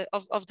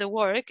the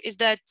work is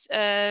that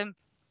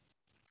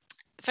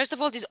first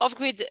of all, these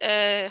off-grid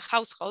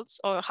households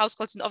or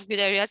households in off-grid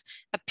areas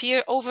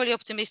appear overly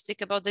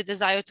optimistic about the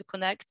desire to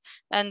connect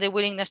and the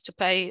willingness to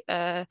pay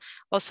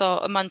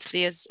also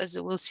monthly, as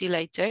we'll see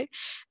later.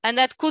 And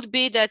that could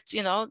be that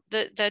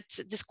that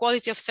this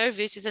quality of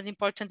service is an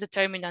important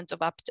determinant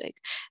of uptake.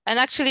 And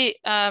actually,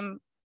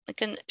 I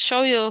can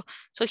show you.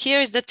 So here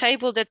is the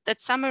table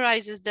that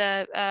summarizes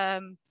the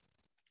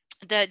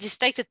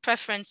stated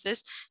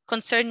preferences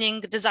concerning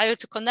desire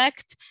to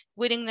connect,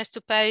 willingness to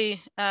pay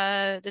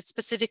the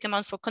specific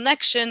amount for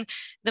connection,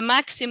 the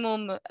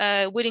maximum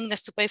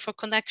willingness to pay for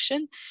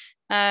connection,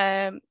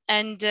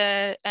 and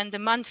the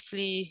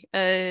monthly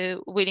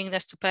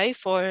willingness to pay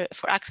for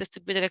access to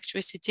grid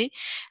electricity.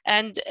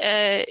 And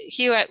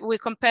here we're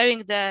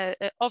comparing the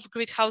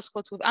off-grid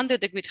households with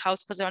under-the-grid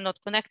households, because they are not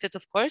connected,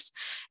 of course.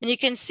 And you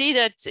can see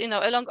that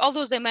along all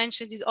those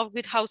dimensions, these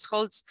off-grid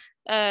households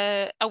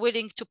are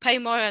willing to pay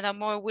more and are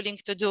more willing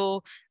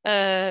to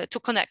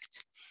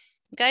connect.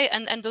 Okay,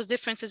 and those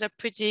differences are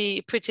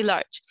pretty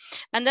large.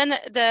 And then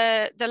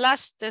the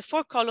last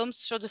 4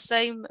 columns show the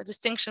same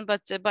distinction,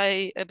 but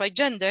by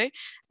gender,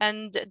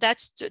 and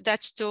that's to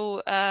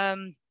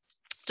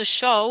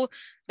show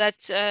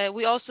that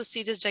we also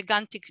see this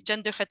gigantic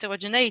gender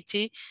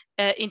heterogeneity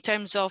in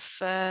terms of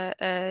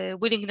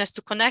willingness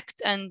to connect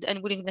and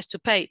willingness to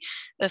pay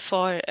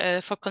for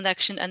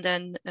connection, and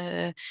then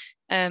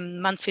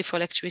monthly for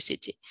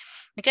electricity.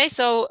 Okay,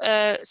 so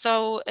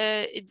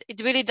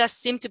it really does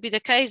seem to be the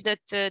case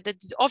that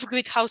these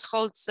off-grid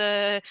households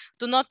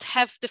do not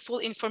have the full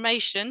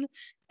information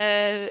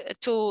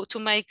to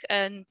make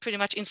a pretty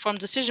much informed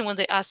decision when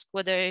they ask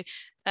whether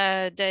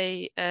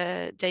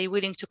they're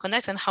willing to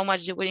connect and how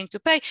much they're willing to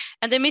pay.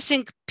 And the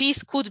missing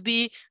piece could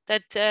be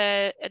that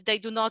they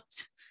do not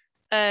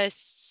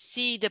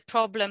see the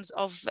problems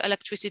of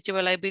electricity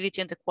reliability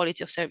and the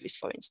quality of service,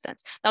 for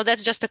instance. Now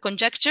that's just a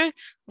conjecture.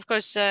 Of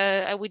course,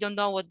 we don't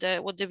know what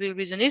the real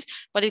reason is,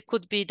 but it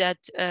could be that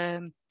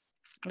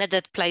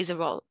that plays a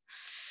role,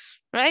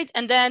 right?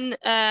 And then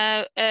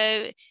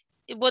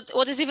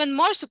what is even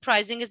more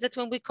surprising is that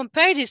when we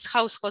compare these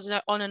households that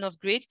are on and off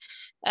grid,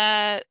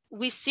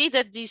 we see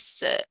that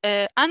these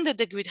under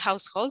the grid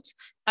households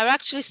are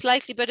actually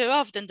slightly better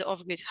off than the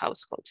off-grid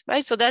households,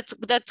 right? So that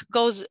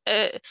goes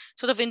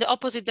sort of in the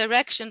opposite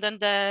direction than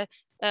the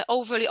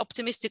overly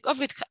optimistic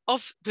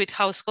off-grid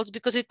households,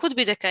 because it could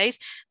be the case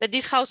that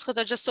these households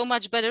are just so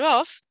much better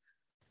off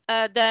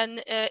than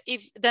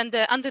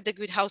the under the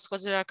grid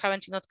households that are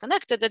currently not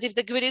connected, that if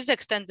the grid is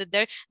extended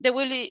there, they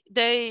really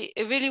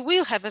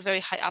will have a very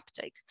high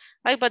uptake,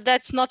 right? But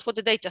that's not what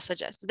the data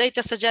suggests. The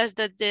data suggests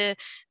that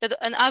that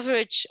an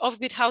average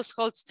off-grid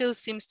household still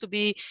seems to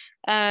be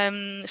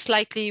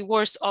slightly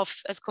worse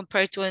off as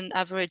compared to an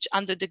average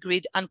under the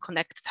grid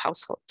unconnected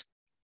household.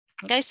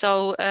 Okay,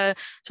 so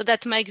so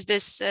that makes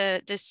this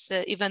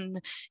even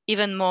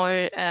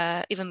more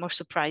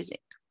surprising.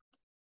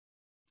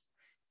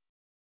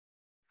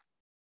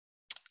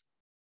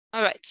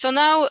 All right, so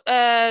now,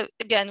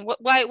 again,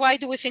 why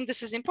do we think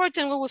this is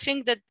important? Well, we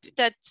think that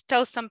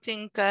tells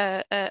something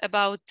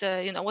about,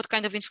 what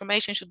kind of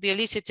information should be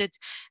elicited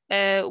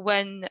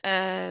when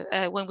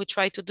we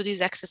try to do these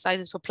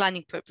exercises for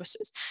planning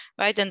purposes,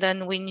 right? And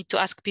then we need to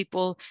ask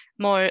people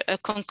more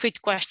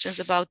concrete questions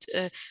about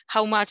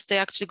how much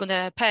they're actually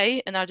gonna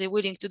pay and are they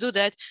willing to do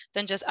that,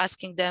 than just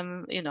asking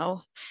them,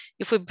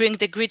 if we bring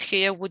the grid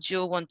here, would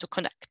you want to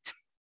connect?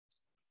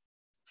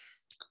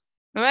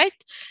 All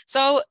right,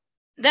 so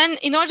Then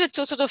in order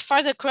to sort of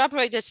further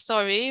corroborate that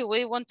story,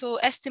 we want to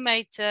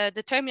estimate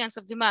determinants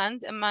of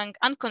demand among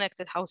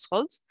unconnected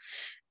households.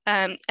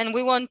 And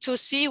we want to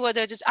see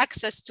whether there's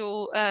access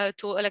to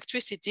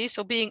electricity.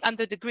 So being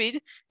under the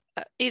grid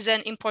is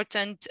an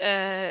important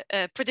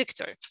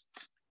predictor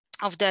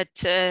of that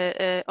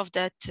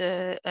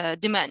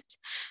demand.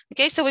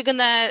 Okay, so we're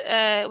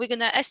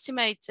gonna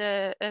estimate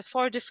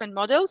 4 different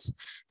models,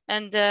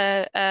 and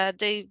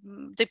they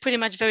pretty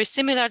much very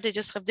similar. They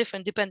just have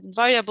different dependent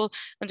variable,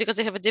 and because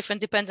they have a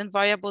different dependent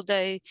variable,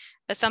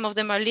 some of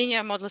them are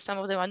linear models, some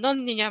of them are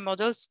non-linear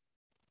models,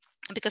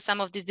 because some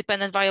of these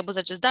dependent variables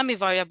are just dummy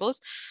variables.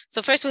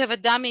 So first we have a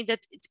dummy that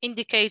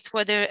indicates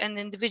whether an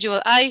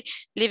individual I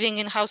living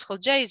in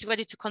household J is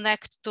ready to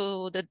connect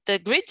to the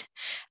grid.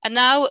 And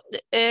now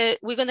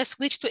we're going to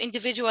switch to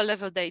individual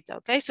level data.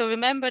 Okay, so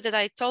remember that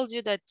I told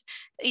you that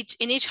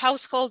in each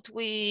household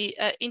we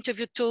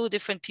interviewed 2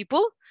 different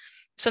people.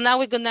 So now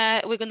we're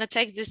gonna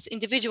take this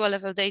individual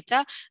level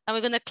data, and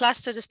we're gonna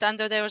cluster the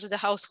standard errors at the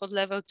household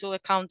level to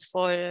account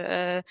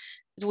for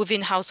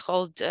within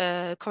household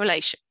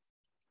correlation.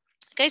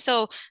 Okay,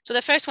 so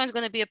the first one is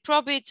going to be a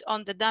probit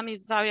on the dummy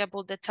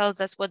variable that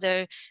tells us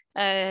whether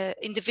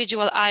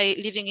individual I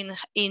living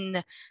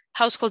in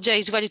household J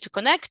is ready to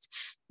connect.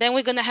 Then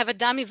we're going to have a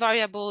dummy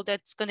variable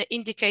that's going to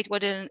indicate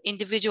whether an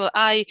individual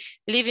I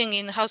living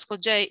in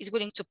household J is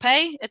willing to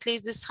pay at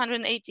least this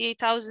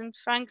 188,000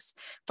 francs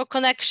for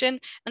connection.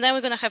 And then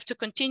we're going to have 2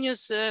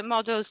 continuous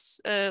models,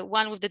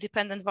 one with the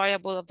dependent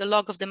variable of the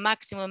log of the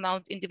maximum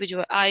amount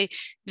individual I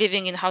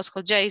living in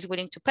household J is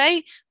willing to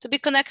pay to be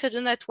connected to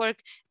the network,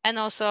 and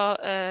also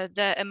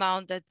the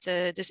amount that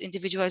this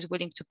individual is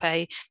willing to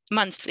pay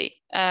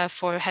monthly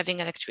for having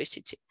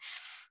electricity.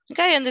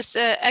 Okay, and this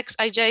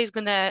Xij is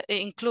going to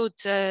include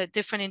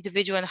different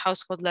individual and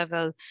household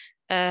level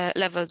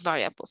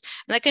variables.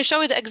 And I can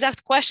show you the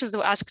exact questions that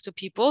were asked to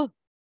people.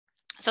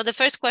 So the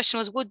first question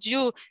was, would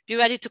you be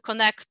ready to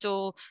connect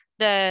to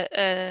the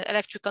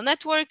electrical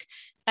network?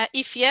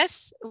 If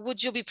yes,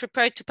 would you be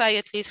prepared to pay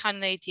at least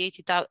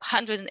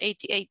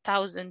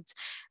 188,000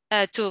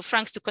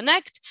 francs to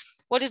connect?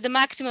 What is the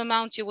maximum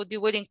amount you would be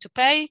willing to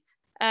pay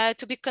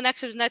to be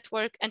connected to the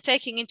network, and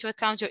taking into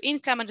account your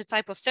income and the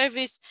type of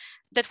service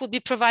that would be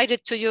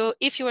provided to you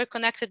if you were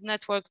connected to the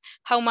network,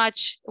 how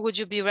much would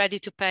you be ready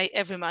to pay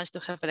every month to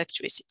have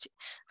electricity?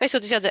 Okay, so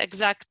these are the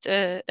exact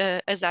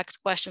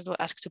questions we'll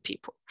ask to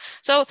people.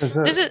 So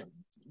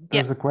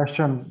there's a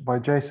question by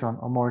Jason,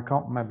 or more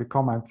maybe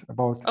comment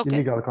about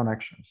illegal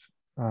connections,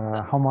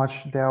 how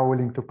much they are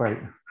willing to pay.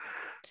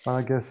 But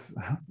I guess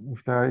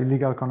if there are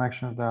illegal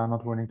connections, they are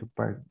not willing to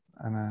pay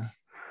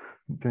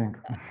anything.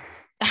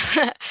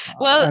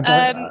 Well,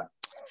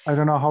 I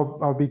don't know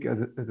how big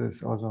it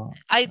is. Also,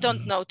 I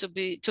don't know. To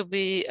be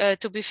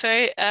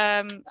fair,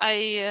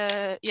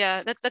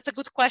 yeah, that's a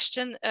good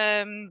question.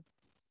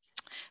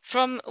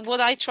 From what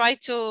I try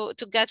to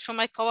get from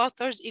my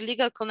co-authors,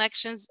 illegal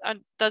connections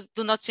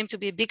do not seem to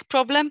be a big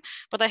problem,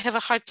 but I have a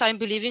hard time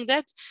believing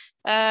that.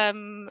 Yeah,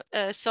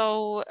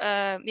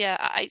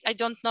 I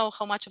don't know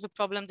how much of a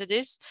problem that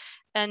is,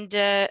 and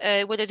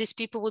whether these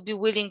people would be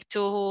willing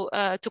to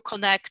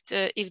connect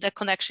if the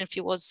connection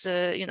fee was,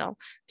 you know,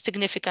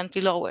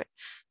 significantly lower.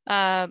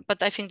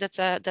 But I think that's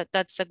a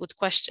good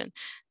question.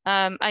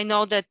 I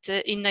know that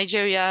in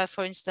Nigeria,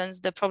 for instance,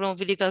 the problem of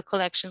illegal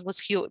connections was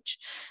huge.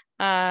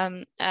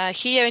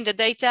 Here in the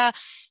data,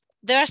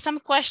 there are some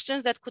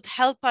questions that could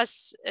help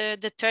us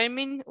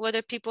determine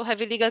whether people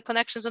have illegal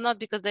connections or not,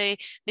 because they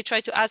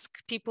try to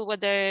ask people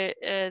whether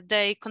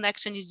their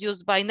connection is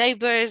used by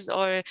neighbors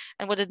and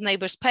whether the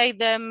neighbors pay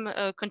them,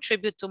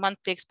 contribute to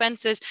monthly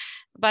expenses.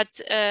 But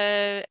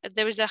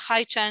there is a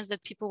high chance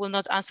that people will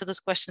not answer those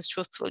questions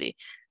truthfully,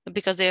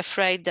 because they're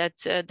afraid that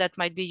that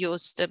might be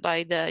used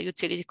by the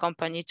utility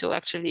company to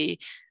actually,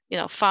 you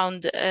know,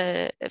 find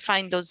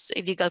those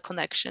illegal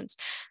connections.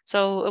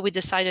 So we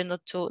decided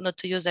not to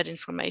use that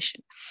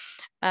information,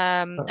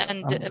 from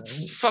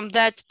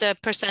that the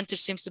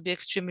percentage seems to be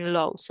extremely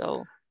low.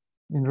 So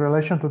in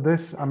relation to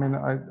this, I mean,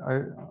 I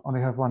only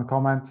have one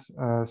comment.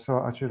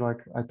 So actually,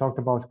 like I talked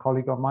about a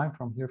colleague of mine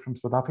from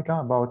South Africa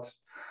about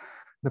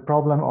the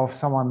problem of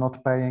someone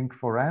not paying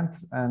for rent,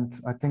 and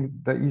I think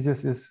the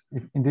easiest is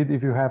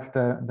if you have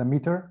the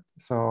meter.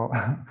 So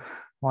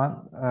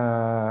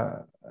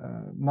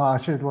no,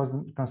 actually it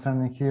wasn't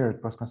concerning here,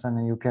 it was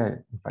concerning UK,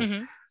 in fact.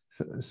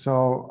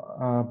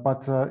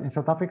 But in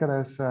South Africa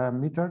there's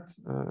metered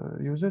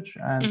usage,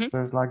 and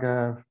there's like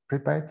a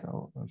prepaid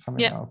or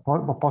something,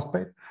 or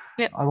postpaid.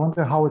 I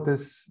wonder how it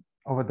is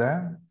over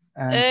there.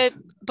 And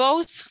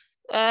both.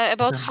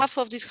 About half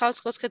of these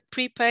households had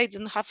prepaid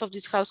and half of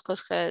these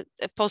households had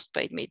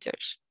postpaid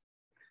meters.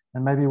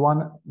 And maybe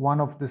one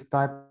of this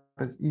type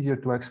is easier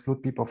to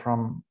exclude people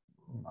from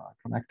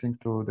connecting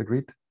to the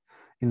grid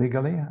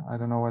illegally. I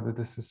don't know whether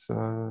this is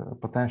a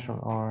potential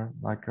or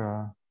like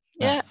good.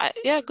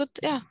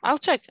 Yeah, I'll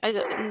check. I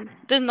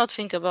did not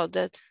think about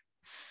that.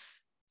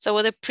 So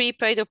whether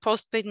prepaid or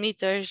postpaid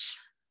meters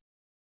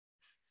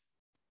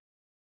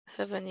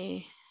have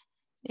any,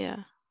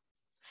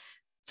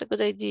 it's a good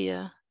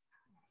idea.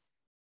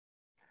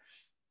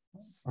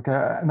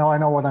 Okay, now I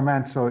know what I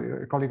meant. So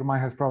a colleague of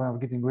mine has problem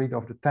of getting rid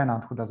of the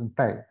tenant who doesn't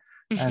pay.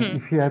 And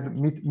if he had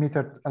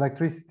metered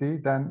electricity,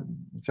 then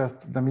just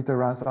the meter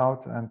runs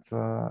out, and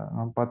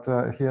but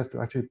he has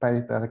to actually pay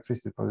the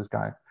electricity for this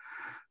guy.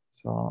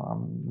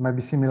 So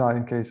maybe similar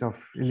in case of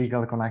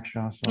illegal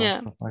connections or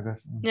stuff like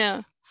this.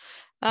 Yeah.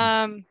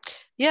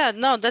 Yeah.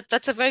 No,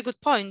 that's a very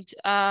good point.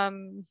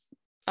 I'll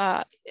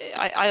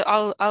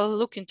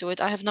look into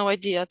it. I have no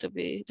idea, to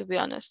be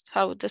honest,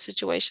 how the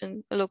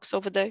situation looks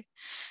over there.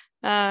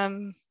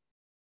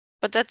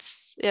 But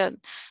that's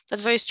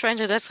very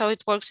strange. That's how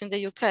it works in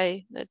the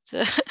UK.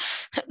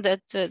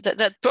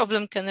 That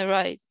problem can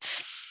arise.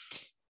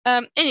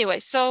 Anyway,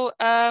 so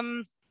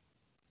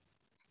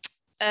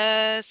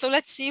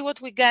let's see what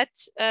we get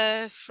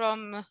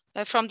from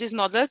these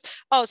models.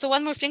 Oh, so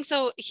one more thing.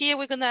 So here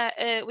we're gonna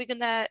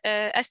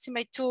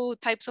estimate two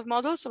types of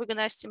models. So we're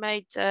gonna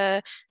estimate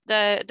the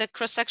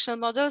cross-sectional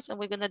models, and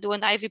we're gonna do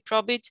an IV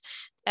probit,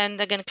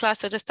 and again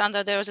cluster the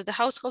standard errors at the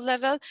household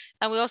level.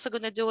 And we're also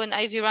gonna do an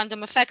IV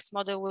random effects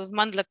model with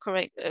Mandler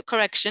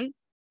correction.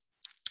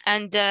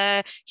 And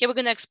here we're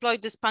going to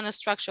exploit this panel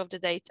structure of the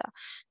data.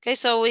 Okay,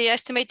 so we're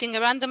estimating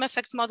a random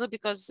effects model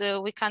because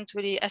we can't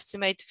really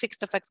estimate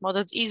fixed effects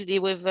models easily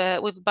with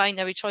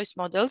binary choice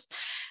models.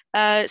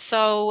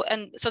 So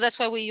that's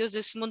why we use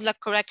this Mandler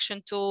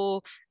correction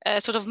to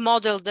sort of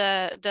model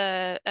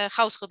the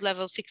household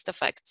level fixed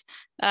effects,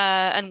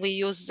 and we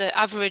use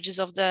averages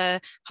of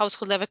the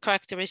household level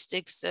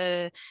characteristics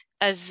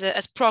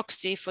as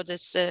proxy for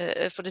this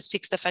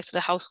fixed effects at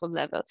the household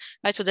level,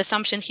 right? So the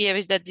assumption here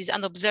is that these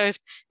unobserved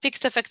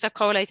fixed effects are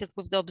correlated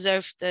with the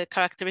observed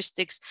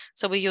characteristics.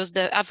 So we use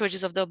the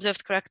averages of the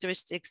observed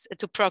characteristics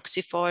to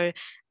proxy for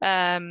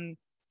the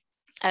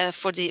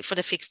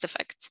fixed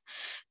effect,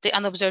 the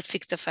unobserved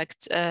fixed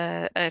effect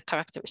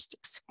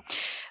characteristics.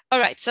 All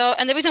right, so,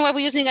 and the reason why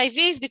we're using IV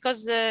is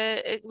because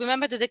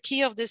remember that the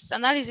key of this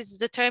analysis is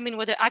to determine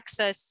whether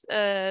access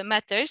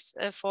matters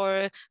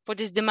for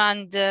this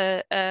demand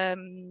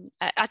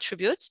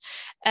attributes.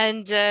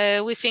 And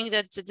we think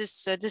that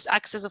this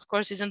access, of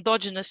course, is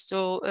endogenous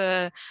to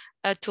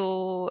our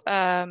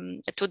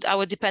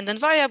dependent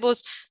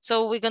variables.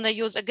 So we're going to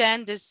use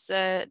again this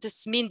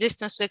mean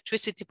distance to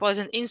electricity as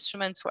an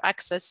instrument for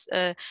access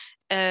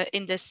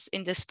in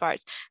this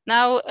part.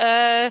 Now,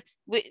 to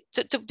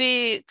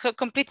be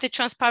completely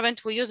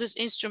transparent, we use this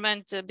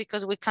instrument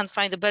because we can't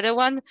find a better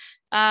one.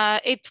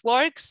 It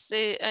works.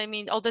 I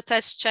mean, all the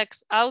tests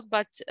checks out,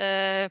 but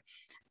I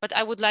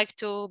would like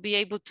to be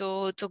able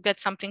to get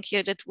something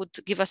here that would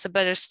give us a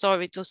better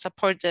story to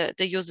support the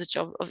usage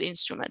of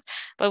instruments.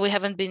 But we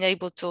haven't been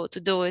able to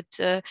do it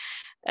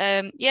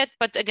yet.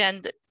 But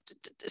again,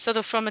 sort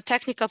of from a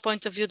technical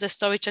point of view, the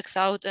story checks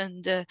out,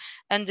 and the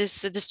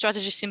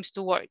strategy seems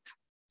to work.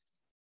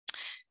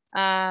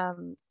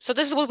 So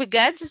this is what we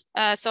get.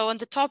 So on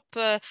the top,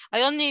 I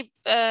only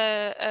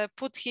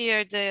put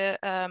here the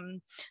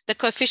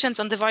coefficients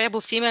on the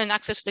variable female and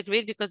access to the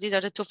grid, because these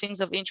are the two things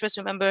of interest.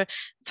 Remember,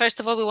 first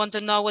of all, we want to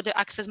know whether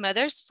access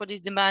matters for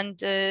these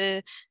demand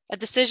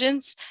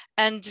decisions,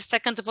 and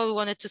second of all, we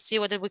wanted to see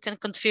whether we can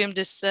confirm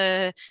this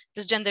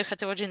gender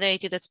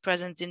heterogeneity that's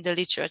present in the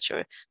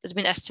literature that's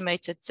been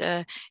estimated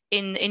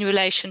in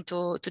relation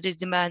to these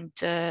demand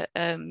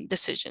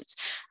decisions.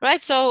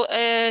 Right. So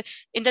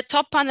in the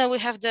top panel, we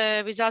have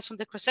the results from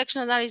the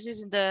cross-section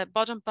analysis. In the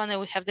bottom panel,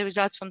 we have the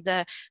results from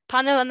the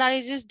panel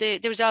analysis. The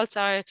results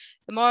are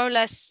more or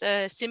less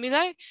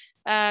similar.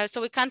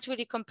 So we can't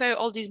really compare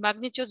all these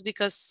magnitudes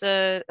because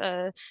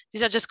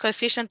these are just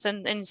coefficients,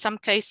 and in some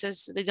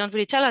cases they don't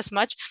really tell us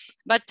much.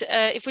 But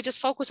if we just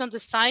focus on the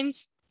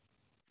signs,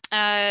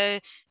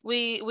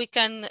 we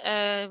can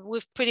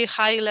with pretty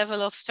high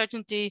level of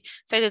certainty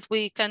say that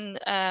we can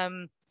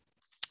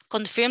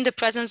confirm the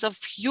presence of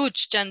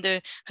huge gender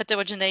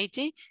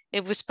heterogeneity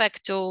with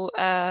respect to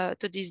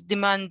these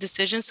demand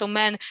decisions. So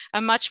men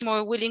are much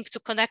more willing to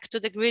connect to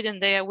the grid,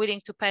 and they are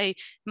willing to pay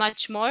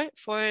much more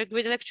for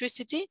grid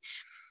electricity.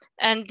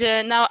 And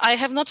now I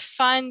have not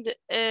found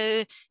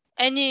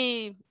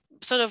any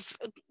sort of,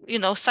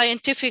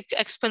 scientific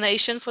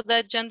explanation for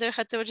that gender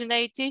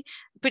heterogeneity.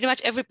 Pretty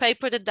much every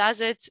paper that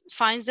does it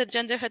finds that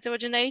gender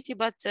heterogeneity,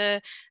 but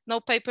no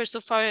paper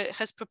so far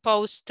has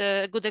proposed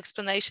a good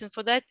explanation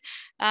for that.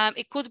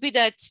 It could be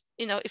that,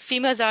 if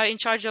females are in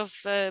charge of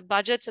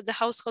budgets at the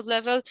household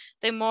level,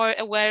 they're more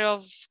aware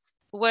of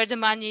where the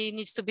money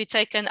needs to be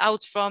taken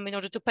out from in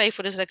order to pay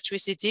for this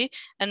electricity.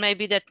 And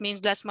maybe that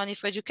means less money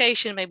for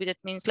education. Maybe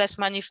that means less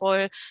money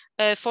for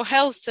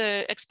health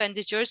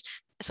expenditures.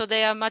 So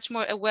they are much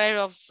more aware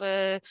of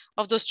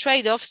those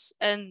trade-offs,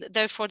 and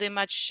therefore they're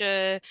much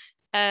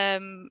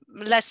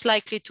less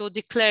likely to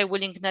declare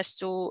willingness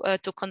to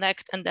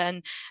connect, and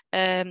then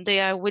they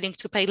are willing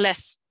to pay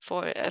less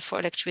for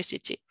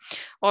electricity.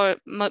 Or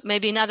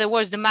maybe in other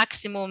words, the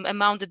maximum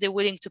amount that they're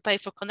willing to pay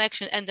for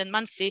connection and then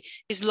monthly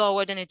is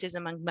lower than it is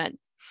among men.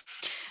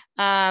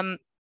 And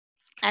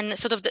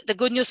sort of the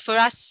good news for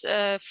us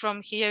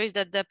from here is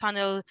that the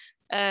panel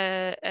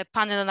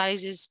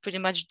analysis pretty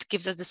much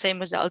gives us the same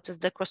results as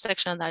the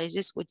cross-section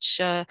analysis, which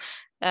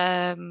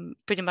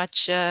pretty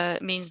much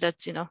means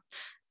that, you know,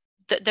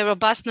 the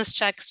robustness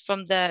checks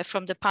from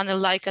the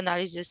panel-like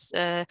analysis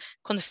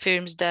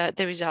confirms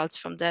the results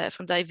from the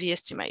IV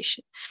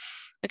estimation.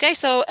 Okay,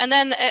 so and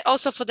then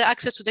also for the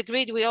access to the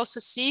grid, we also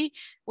see,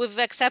 with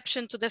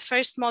exception to the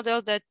first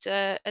model,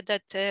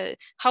 that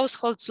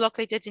households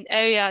located in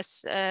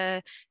areas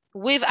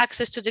with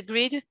access to the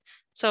grid,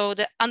 so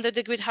the under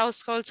the grid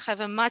households have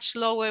a much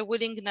lower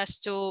willingness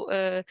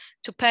to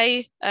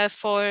pay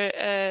for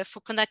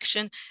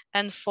connection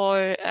and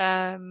for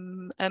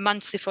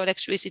monthly for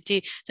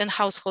electricity than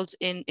households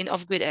in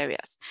off-grid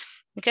areas.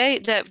 Okay,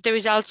 the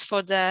results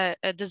for the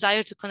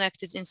desire to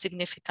connect is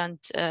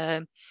insignificant.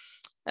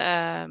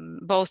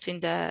 Both in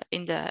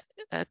the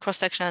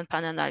cross-section and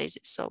panel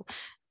analysis. So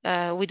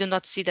we do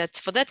not see that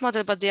for that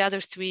model, but the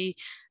other three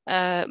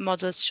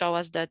models show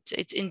us that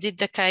it's indeed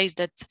the case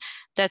that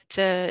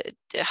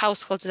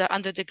households that are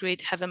under the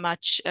grid have a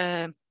much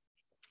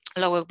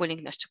lower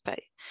willingness to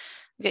pay.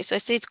 Okay, so I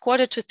see it's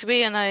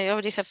 2:45 and I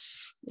already have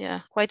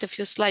quite a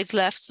few slides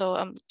left, so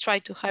I'm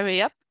trying to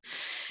hurry up.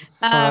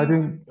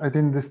 Sorry, I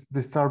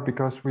didn't start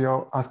because we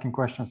are asking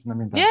questions in the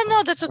meantime. Yeah, so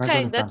no, that's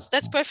okay.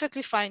 That's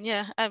perfectly fine.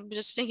 Yeah, I'm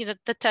just thinking that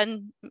the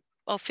 10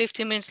 or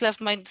 15 minutes left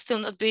might still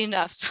not be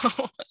enough.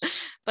 So,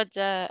 but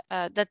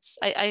that's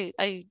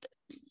I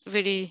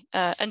really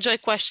enjoy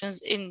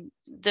questions in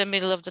the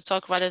middle of the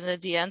talk rather than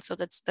at the end. So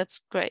that's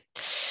great.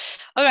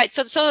 All right,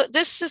 so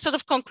this sort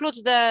of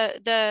concludes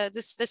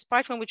this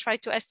part when we try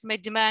to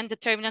estimate demand,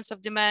 determinants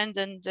of demand,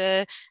 and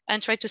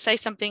try to say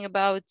something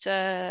about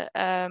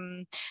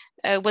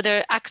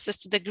whether access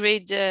to the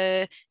grid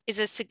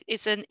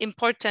is an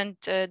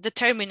important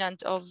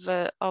determinant of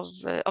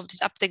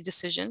these uptake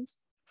decisions.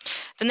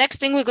 The next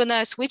thing we're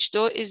gonna switch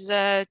to is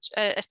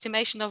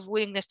estimation of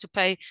willingness to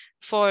pay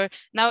for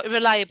now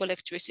reliable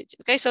electricity.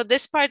 Okay, so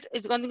this part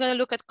is gonna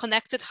look at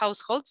connected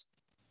households.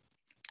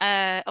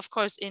 Of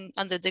course,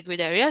 under the grid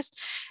areas,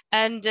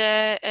 and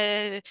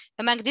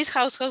among these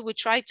households, we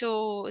try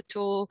to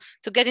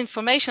get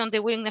information on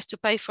the willingness to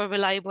pay for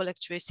reliable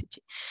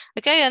electricity.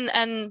 Okay,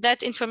 and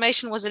that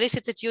information was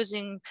elicited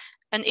using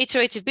an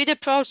iterative bid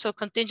approach, so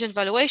contingent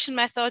valuation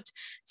method.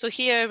 So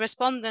here,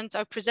 respondents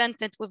are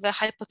presented with a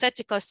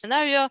hypothetical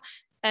scenario,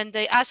 and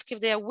they ask if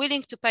they are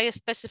willing to pay a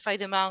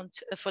specified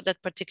amount for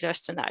that particular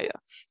scenario.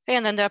 Okay,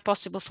 and then there are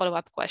possible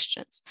follow-up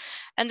questions.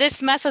 And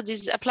this method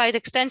is applied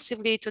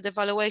extensively to the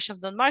valuation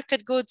of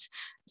non-market goods,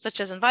 such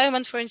as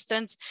environment, for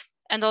instance,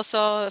 and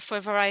also for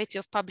a variety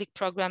of public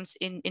programs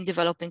in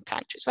developing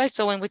countries, right?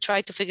 So when we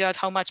try to figure out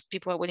how much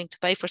people are willing to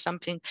pay for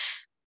something,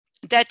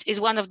 that is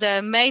one of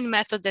the main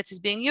methods that is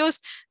being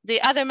used. The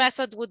other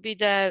method would be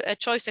the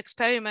choice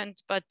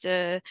experiment, but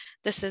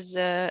this is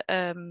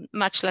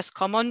much less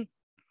common.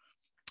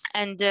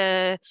 And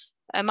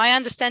my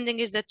understanding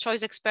is that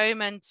choice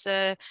experiments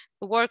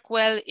work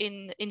well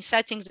in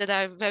settings that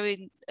are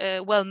very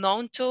well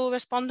known to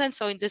respondents.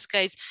 So in this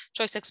case,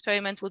 choice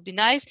experiment would be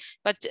nice.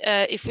 But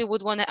if we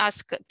would want to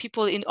ask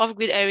people in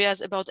off-grid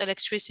areas about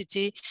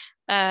electricity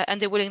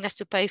and the willingness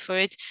to pay for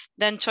it,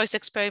 then choice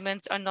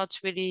experiments are not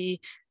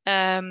really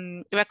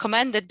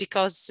recommended,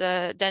 because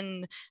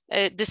then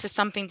this is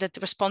something that the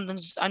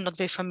respondents are not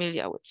very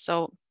familiar with.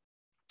 So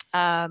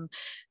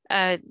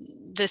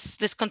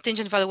this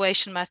contingent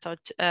valuation method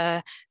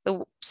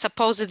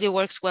supposedly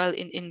works well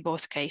in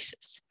both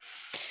cases.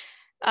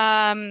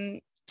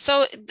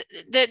 So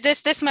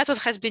this method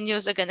has been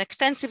used again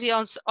extensively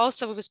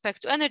also with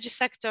respect to energy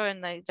sector,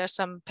 and there are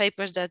some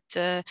papers that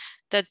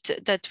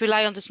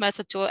rely on this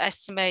method to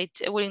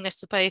estimate willingness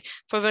to pay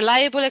for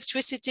reliable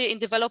electricity in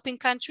developing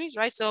countries,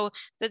 right? So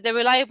the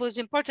reliable is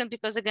important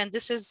because again,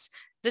 this is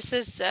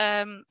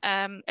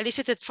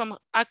elicited from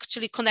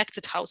actually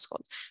connected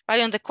households,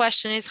 right? And the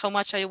question is, how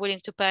much are you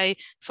willing to pay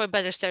for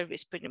better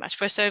service, pretty much,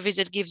 for a service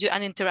that gives you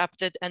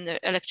uninterrupted and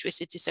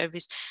electricity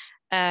service.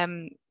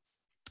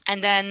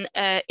 And then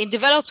in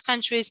developed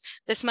countries,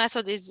 this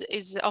method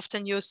is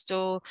often used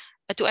to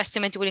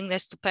estimate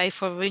willingness to pay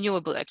for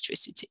renewable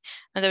electricity.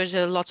 And there's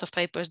lots of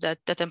papers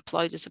that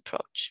employ this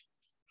approach.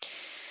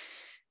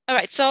 All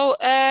right, so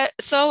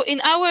in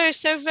our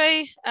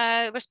survey,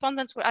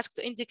 respondents were asked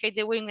to indicate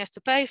their willingness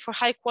to pay for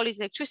high quality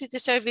electricity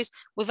service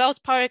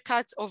without power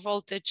cuts or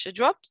voltage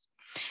drops.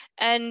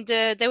 And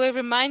they were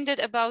reminded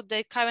about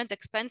their current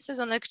expenses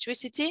on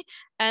electricity.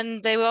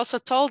 And they were also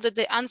told that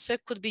the answer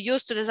could be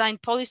used to design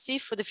policy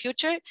for the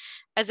future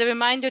as a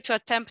reminder to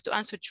attempt to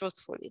answer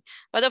truthfully.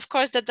 But of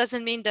course, that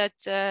doesn't mean that,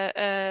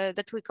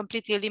 that we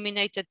completely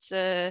eliminated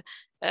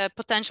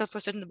potential for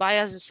certain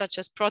biases, such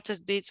as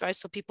protest bids, right?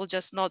 So people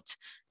just not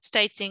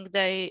stating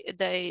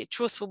they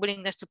truthful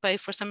willingness to pay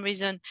for some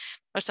reason,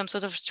 or some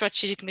sort of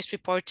strategic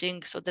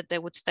misreporting, so that they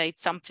would state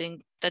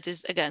something that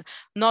is, again,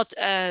 not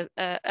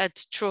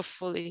at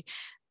truthfully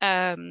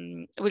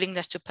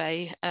willingness to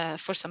pay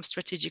for some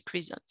strategic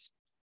reasons.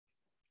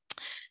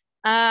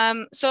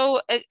 So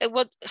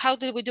how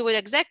did we do it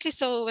exactly?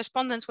 So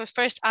respondents were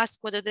first asked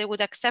whether they would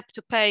accept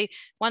to pay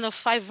one of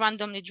 5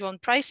 randomly drawn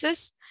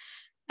prices.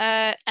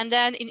 And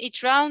then in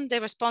each round, the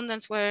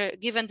respondents were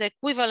given the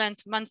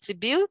equivalent monthly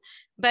bill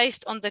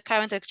based on the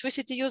current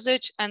electricity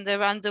usage and the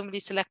randomly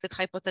selected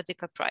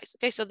hypothetical price.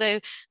 Okay, so they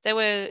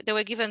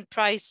were given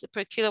price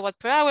per kilowatt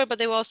per hour, but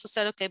they were also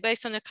said, okay,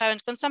 based on your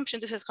current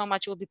consumption, this is how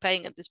much you'll be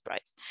paying at this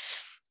price.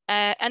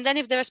 And then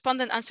if the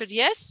respondent answered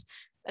yes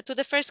to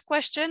the first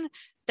question,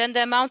 then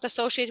the amount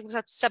associated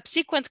with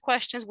subsequent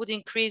questions would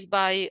increase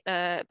by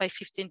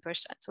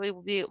 15%. So it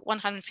would be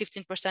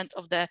 115%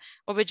 of the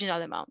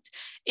original amount.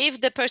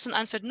 If the person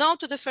answered no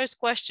to the first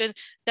question,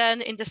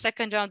 then in the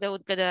second round, they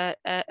would get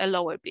a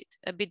lower bid,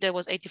 a bid that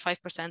was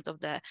 85% of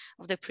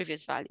the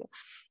previous value.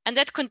 And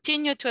that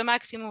continued to a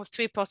maximum of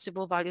 3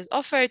 possible values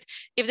offered.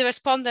 If the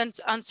respondents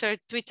answered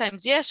 3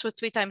 times yes or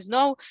 3 times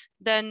no,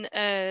 then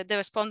the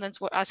respondents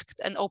were asked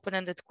an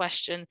open-ended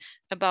question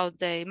about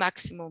the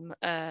maximum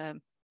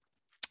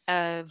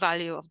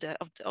value of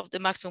the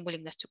maximum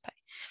willingness to pay.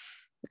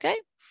 Okay.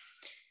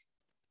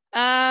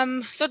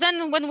 So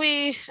then when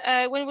we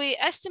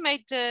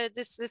estimate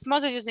this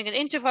model using an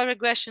interval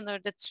regression, or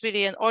that's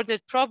really an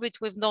ordered probit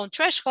with known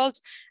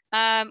thresholds,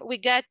 we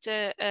get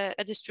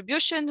a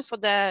distribution for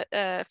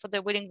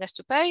the willingness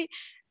to pay,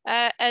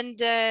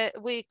 and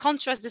we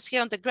contrast this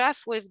here on the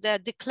graph with the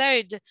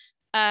declared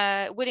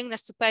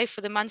willingness to pay for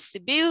the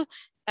monthly bill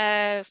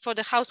for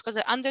the households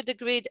that are under the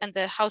grid and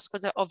the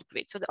households that are off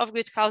grid. So the off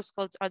grid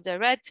households are the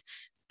red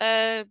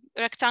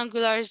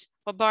rectangulars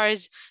or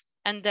bars,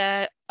 and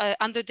the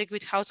under the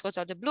grid households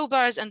are the blue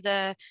bars, and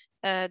the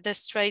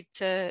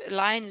straight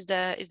line is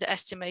the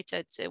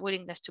estimated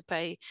willingness to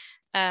pay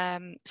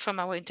from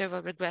our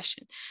interval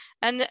regression.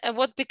 And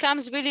what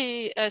becomes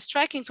really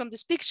striking from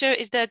this picture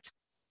is that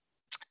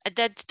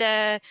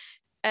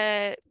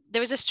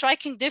there is a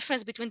striking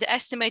difference between the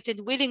estimated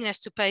willingness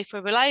to pay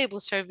for reliable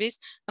service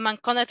among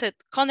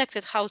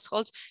connected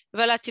households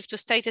relative to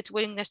stated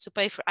willingness to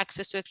pay for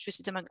access to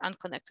electricity among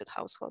unconnected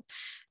households.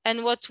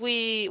 And what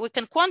we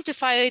can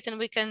quantify it, and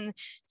we can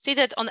see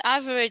that on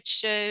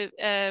average,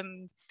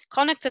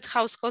 connected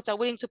households are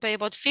willing to pay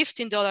about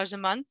 $15 a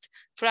month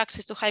for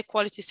access to high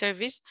quality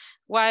service,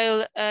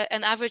 while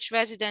an average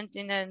resident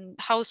in a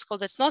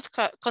household that's not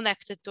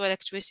connected to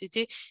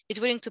electricity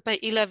is willing to pay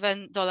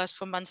 $11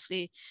 for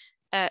monthly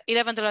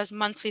 $11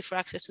 monthly for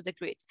access to the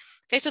grid.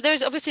 Okay, so there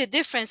is obviously a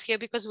difference here,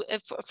 because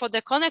for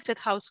the connected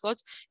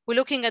households, we're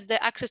looking at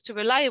the access to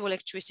reliable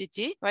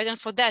electricity, right? And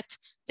for that,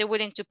 they're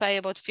willing to pay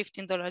about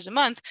 $15 a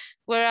month,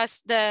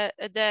 whereas the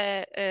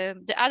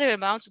other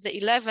amount, so the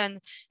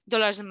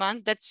 $11 a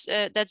month,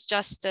 that's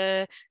just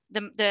the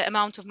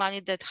amount of money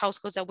that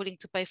households are willing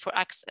to pay for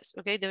access.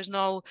 Okay, there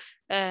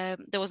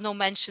was no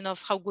mention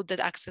of how good that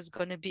access is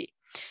going to be.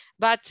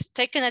 But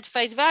taken at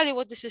face value,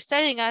 what this is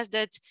telling us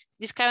that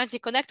these currently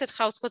connected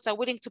households are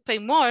willing to pay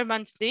more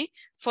monthly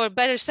for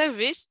better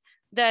service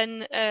than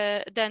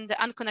the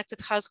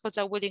unconnected households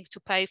are willing to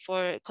pay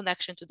for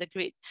connection to the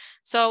grid.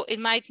 So it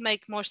might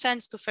make more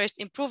sense to first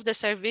improve the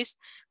service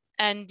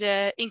and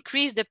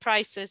increase the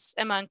prices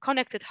among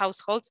connected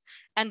households,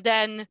 and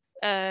then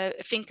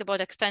think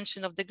about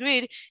extension of the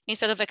grid,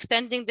 instead of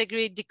extending the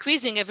grid,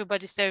 decreasing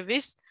everybody's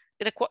service,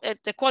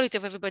 the quality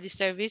of everybody's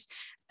service,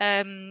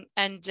 and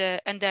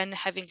then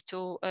having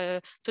to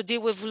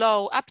deal with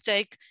low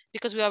uptake,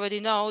 because we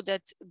already know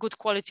that good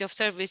quality of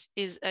service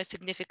is a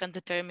significant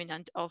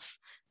determinant of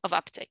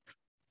uptake.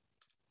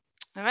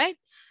 All right.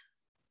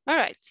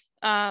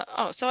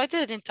 Oh, so I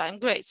did it in time.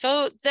 Great.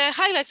 So the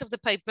highlights of the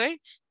paper.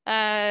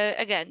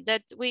 Again,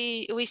 that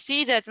we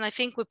see that, and I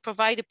think we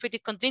provide a pretty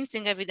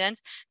convincing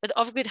evidence that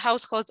off-grid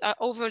households are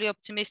overly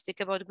optimistic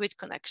about grid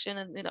connection,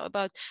 and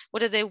about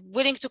whether they're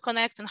willing to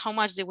connect and how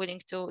much they're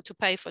willing to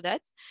pay for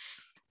that.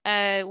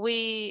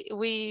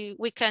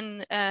 We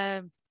can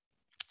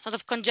sort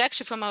of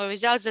conjecture from our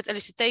results that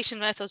elicitation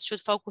methods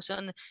should focus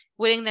on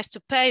willingness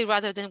to pay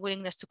rather than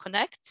willingness to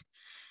connect.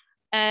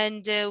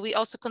 And we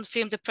also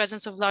confirm the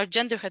presence of large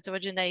gender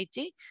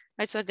heterogeneity,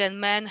 right? So again,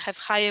 men have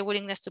higher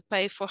willingness to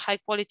pay for high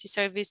quality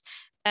service,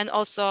 and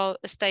also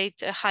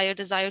state a higher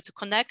desire to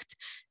connect,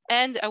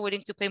 and are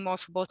willing to pay more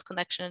for both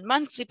connection and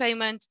monthly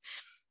payments.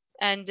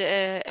 And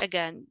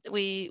again,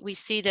 we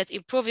see that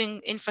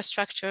improving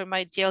infrastructure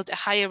might yield a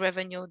higher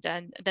revenue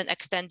than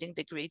extending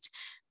the grid,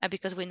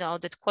 because we know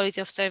that quality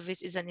of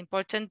service is an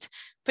important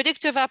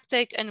predictor of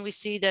uptake, and we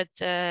see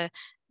that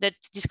that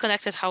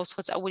disconnected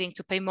households are willing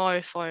to pay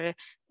more for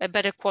a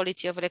better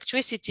quality of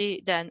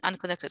electricity than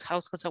unconnected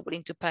households are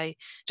willing to pay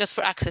just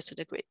for access to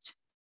the grid.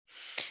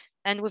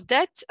 And with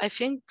that, I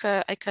think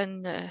I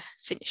can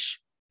finish.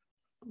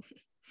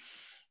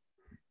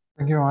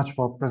 Thank you very much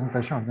for the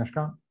presentation,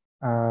 Agnieszka.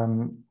 I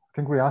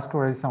think we asked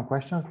already some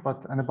questions,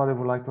 but anybody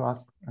would like to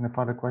ask any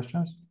further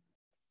questions?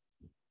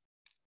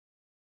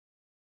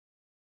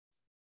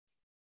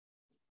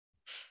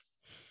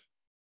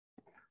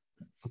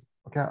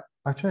 Okay,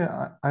 actually,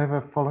 I have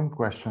a following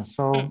question.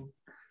 So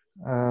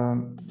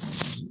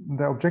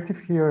the objective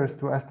here is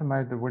to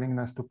estimate the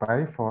willingness to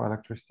pay for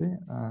electricity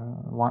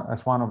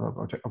as one of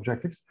the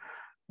objectives.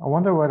 I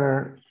wonder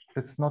whether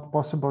it's not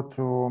possible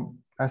to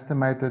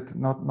estimated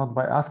not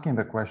by asking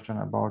the question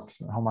about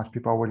how much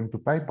people are willing to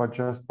pay, but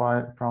just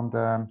from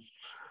the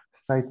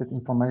stated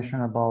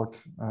information about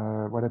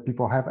whether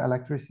people have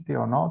electricity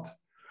or not,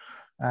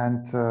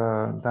 and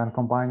then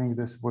combining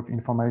this with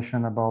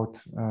information about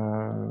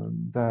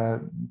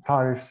the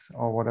tariffs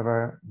or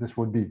whatever this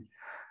would be.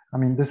 I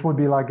mean, this would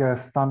be like a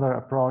standard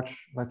approach,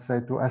 let's say,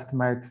 to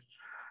estimate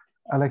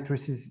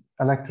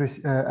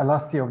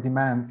elasticity of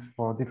demand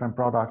for different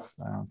products,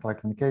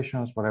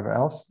 telecommunications, whatever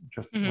else.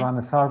 Just run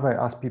a survey,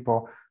 ask people,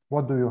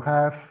 what do you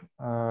have?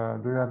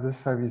 Do you have this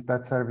service,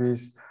 that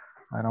service?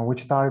 I know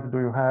which tariff do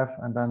you have?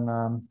 And then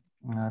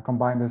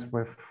combine this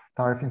with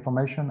tariff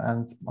information.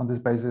 And on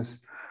this basis,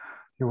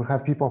 you will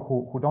have people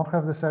who don't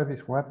have the service,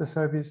 who have the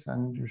service,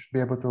 and you should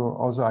be able to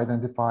also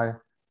identify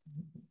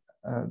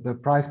the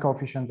price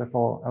coefficient,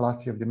 therefore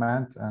elasticity of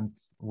demand and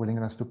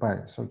willingness to pay.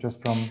 So just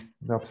from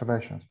the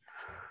observations.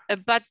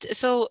 But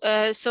so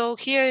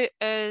here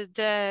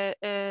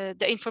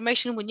the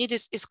information we need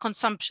is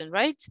consumption,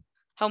 right?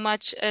 How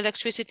much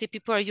electricity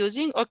people are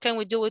using, or can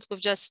we do it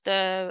with just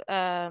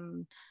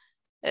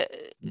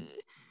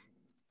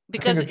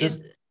because it's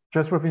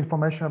just with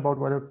information about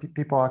whether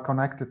people are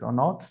connected or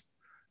not.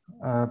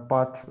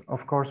 But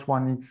of course,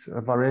 one needs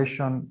a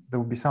variation. There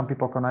will be some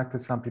people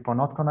connected, some people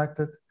not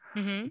connected.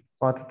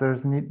 But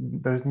there's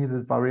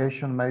needed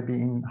variation maybe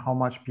in how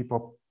much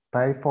people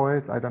pay for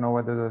it. I don't know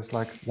whether there's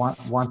like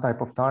one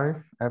type of tariff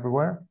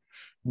everywhere.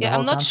 Yeah,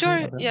 I'm not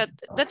sure. Yeah,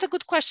 that's a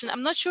good question.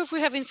 I'm not sure if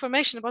we have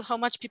information about how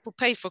much people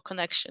pay for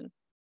connection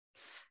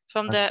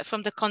from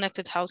the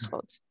connected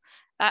households.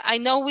 I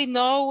know we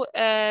know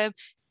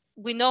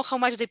how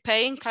much they're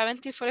paying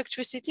currently for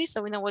electricity,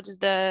 so we know what is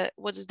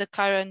the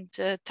current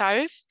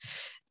tariff.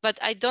 But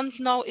I don't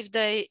know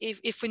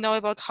if we know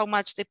about how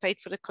much they paid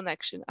for the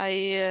connection.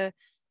 I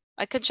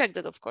can check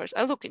that, of course.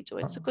 I'll look into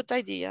it. It's a good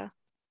idea.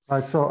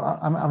 Right. So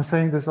I'm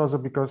saying this also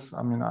because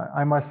I mean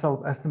I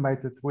myself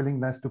estimated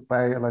willingness to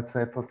pay, let's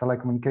say, for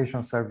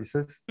telecommunication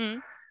services,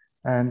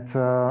 and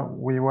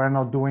we were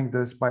not doing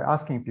this by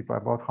asking people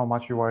about how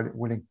much you are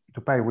willing to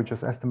pay. We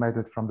just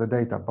estimated from the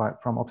data,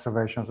 from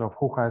observations of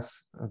who has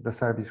the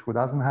service, who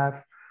doesn't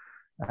have,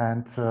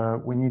 and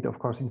we need, of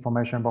course,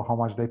 information about how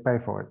much they pay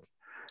for it.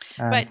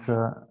 And, right.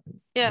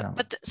 Yeah,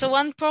 but so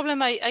one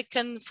problem I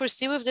can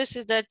foresee with this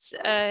is that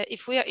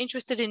if we are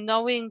interested in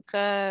knowing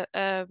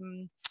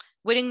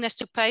willingness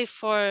to pay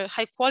for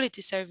high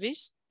quality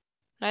service,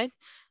 right?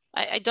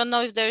 I don't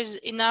know if there's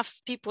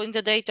enough people in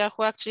the data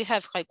who actually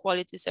have high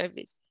quality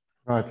service.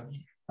 Right.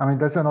 I mean,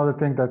 that's another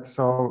thing that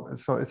so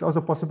it's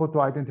also possible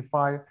to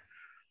identify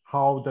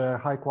how the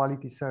high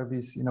quality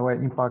service in a way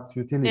impacts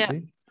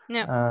utility.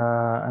 Yeah.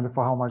 And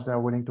for how much they're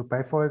willing to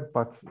pay for it,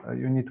 but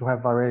you need to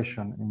have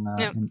variation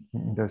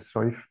in this.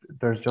 So if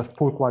there's just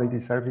poor quality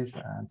service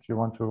and you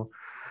want to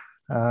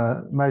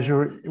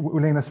measure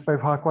willingness to pay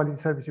for high quality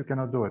service, you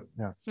cannot do it.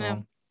 Yes.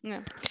 So.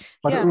 Yeah.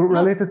 But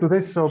related to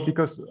this, so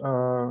because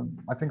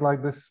I think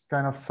like this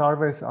kind of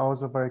surveys are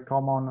also very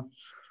common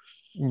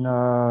in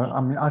I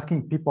mean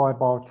asking people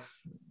about,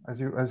 as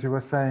you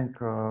were saying,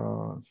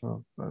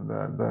 so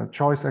the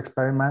choice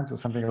experiments or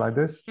something like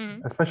this,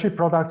 especially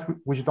products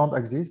which don't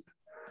exist.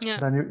 Yeah.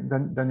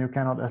 Then you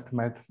cannot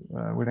estimate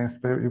willingness to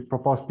pay. You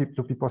propose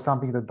to people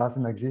something that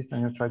doesn't exist,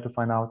 and you try to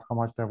find out how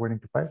much they're willing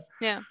to pay.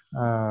 Yeah.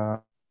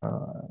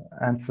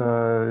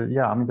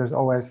 Yeah, I mean, there's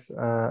always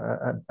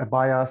a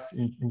bias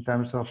in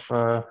terms of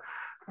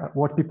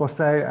what people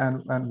say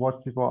and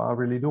what people are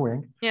really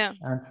doing. Yeah.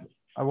 And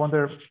I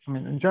wonder, I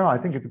mean, in general, I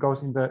think it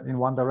goes in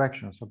one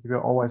direction. So people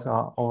always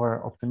are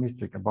over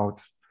optimistic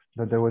about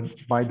that they would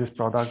buy this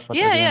product. But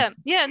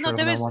no,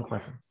 there is.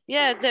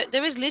 Yeah,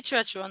 there is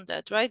literature on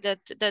that, right?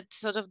 That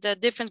sort of the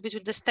difference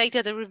between the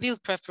stated and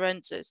revealed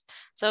preferences.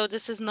 So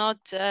this is not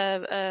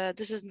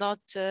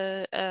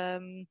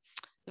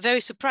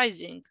very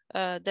surprising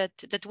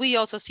that we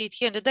also see it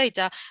here in the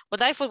data.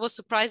 What I thought was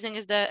surprising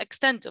is the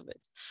extent of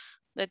it.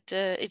 That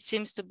it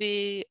seems to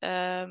be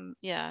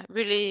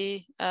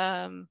really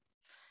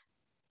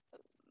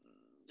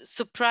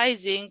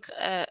surprising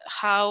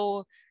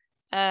how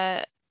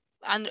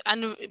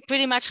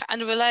pretty much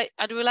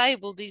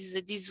unreliable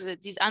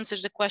these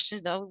answers to the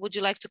questions. Now, would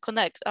you like to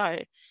connect? Are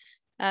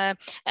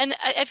and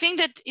I think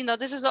that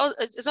this is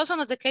it's also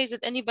not the case that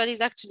anybody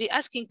is actually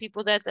asking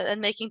people that and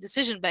making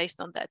decision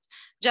based on that.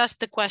 Just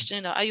the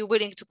question, are you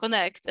willing to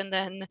connect? And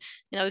then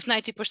if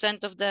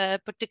 90% of the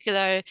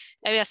particular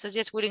area says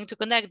yes, willing to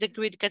connect, the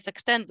grid gets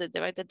extended,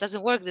 right? That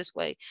doesn't work this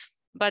way.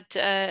 But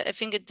I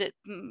think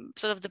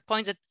sort of the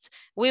point that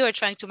we were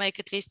trying to make,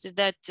 at least, is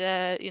that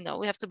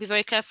we have to be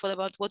very careful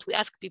about what we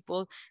ask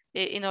people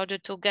in order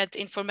to get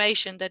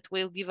information that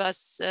will give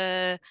us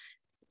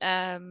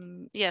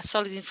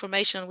solid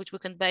information on which we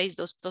can base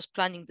those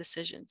planning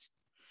decisions.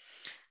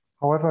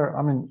 However,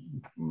 I mean,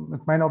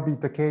 it may not be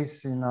the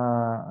case in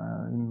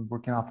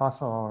Burkina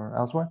Faso or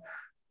elsewhere,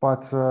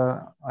 but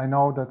I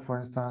know that, for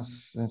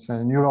instance,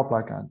 in Europe,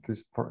 like at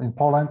least in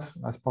Poland,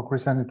 I spoke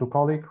recently to a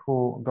colleague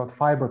who got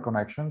fiber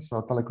connections,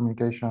 so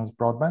telecommunications,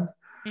 broadband,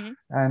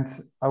 And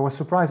I was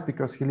surprised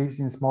because he lives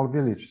in a small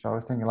village. So I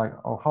was thinking like,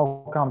 oh,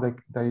 how come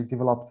they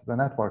developed the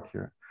network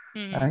here?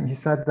 And he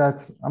said that,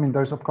 I mean,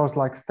 there's of course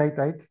like state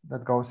aid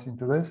that goes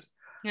into this.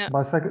 Yeah.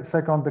 But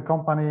second, the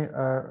company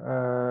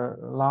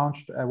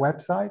launched a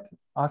website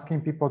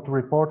asking people to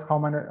report how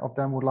many of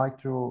them would like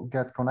to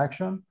get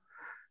connection.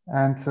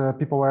 And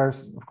people were,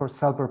 of course,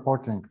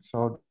 self-reporting.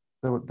 So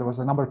there was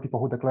a number of people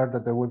who declared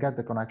that they will get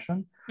the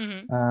connection.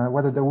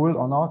 Whether they will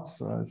or not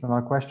is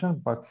another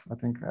question. But I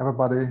think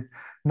everybody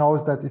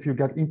knows that if you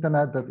get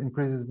internet, that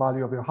increases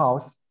value of your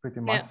house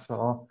pretty much. Yeah.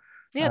 So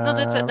yeah, no,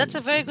 that's a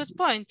very good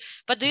point.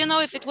 But do you know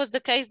if it was the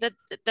case that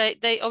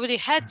they already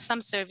had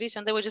some service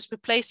and they were just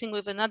replacing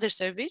with another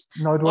service?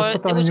 No, it was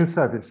totally new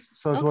service.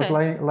 So it was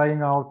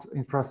laying out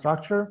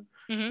infrastructure,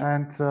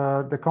 and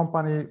the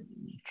company,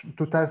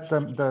 to test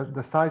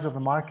the size of the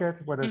market,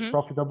 whether it's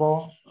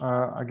profitable,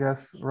 I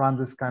guess, ran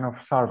this kind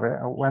of survey.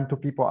 Went to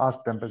people,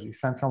 asked them, basically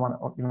send someone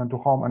even to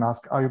home and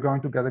ask, are you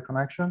going to get a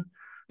connection?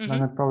 And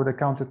then probably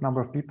counted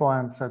number of people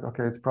and said,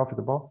 okay, it's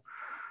profitable.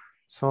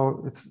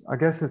 So I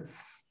guess it's,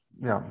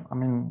 yeah, I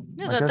mean,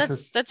 yeah,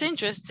 that's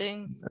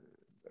interesting.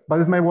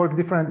 But it may work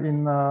different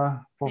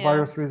for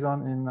various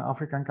reasons in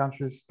African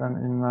countries than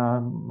in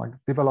like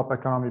developed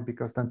economy,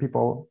 because then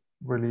people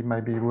really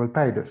maybe will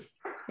pay this.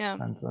 Yeah.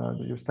 And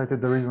you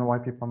stated the reason why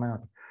people may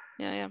not.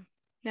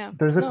 Yeah.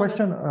 There's a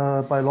question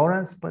by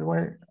Lawrence, by the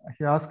way.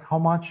 He asked,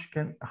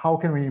 how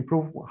can we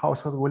improve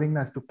household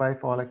willingness to pay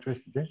for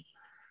electricity?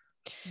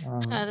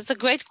 That's a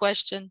great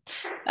question.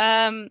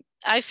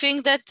 I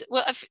think that,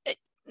 well,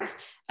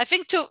 I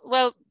think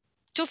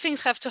two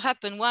things have to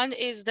happen. One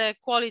is the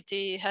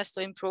quality has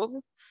to improve.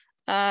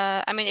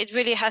 I mean, it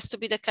really has to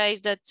be the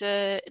case that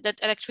that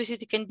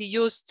electricity can be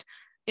used,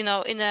 you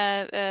know, in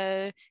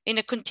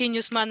a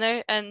continuous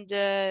manner, and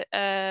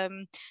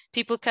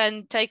people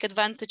can take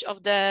advantage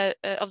of the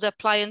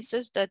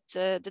appliances that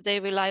they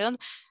rely on.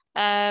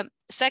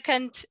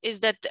 Second is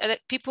that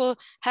people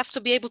have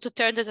to be able to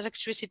turn that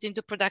electricity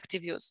into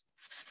productive use.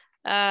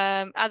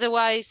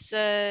 Otherwise,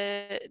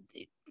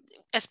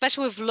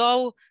 especially with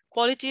low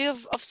quality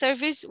of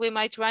service, we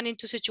might run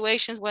into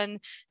situations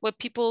where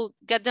people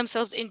get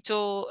themselves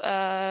into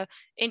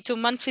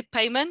monthly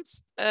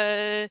payments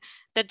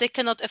that they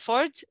cannot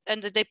afford,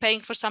 and that they're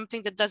paying for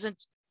something that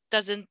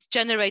doesn't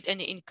generate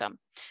any income,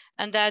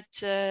 and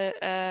that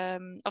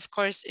of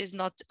course is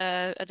not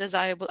a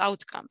desirable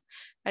outcome,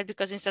 right?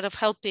 Because instead of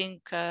helping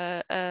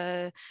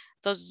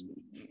those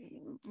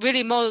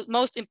really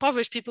most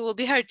impoverished people, will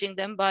be hurting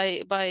them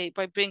by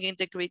bringing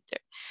the grid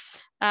there.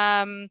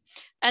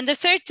 And the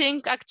third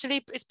thing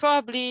actually is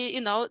probably,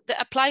 you know, the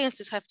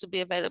appliances have to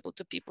be available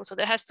to people. So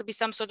there has to be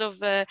some sort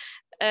of a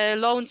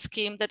loan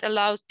scheme that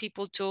allows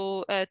people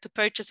to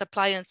purchase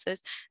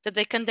appliances that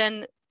they can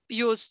then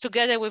use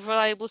together with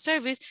reliable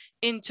service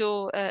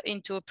into a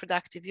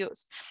productive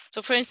use.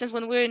 So for instance,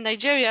 when we're in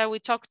Nigeria, we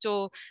talk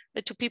to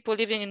people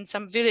living in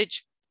some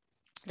village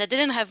that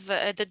didn't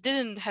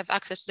have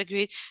access to the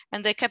grid,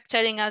 and they kept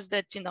telling us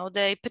that, you know,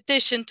 they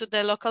petitioned to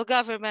the local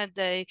government,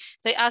 they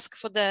ask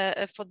for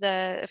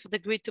the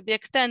grid to be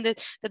extended,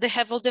 that they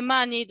have all the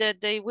money, that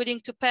they're willing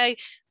to pay,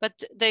 but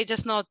they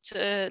just not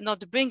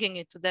bringing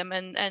it to them,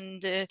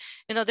 and you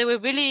know, they were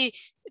really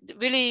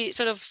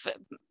sort of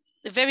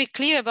very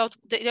clear about,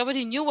 they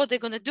already knew what they're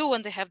going to do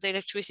when they have the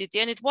electricity,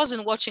 and it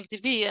wasn't watching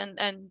TV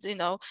and you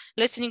know,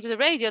 listening to the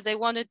radio. They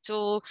wanted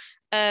to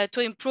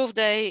improve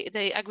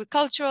the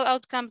agricultural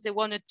outcomes. They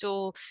wanted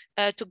to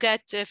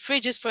get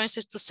fridges, for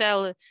instance, to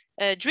sell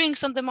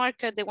drinks on the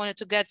market. They wanted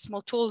to get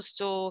small tools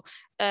to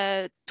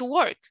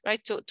work,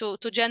 right?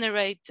 To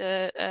generate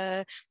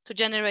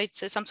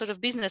some sort of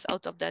business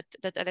out of that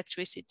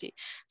electricity.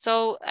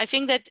 So I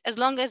think that as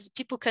long as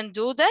people can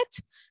do that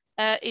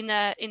in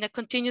a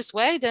continuous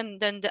way, then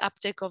the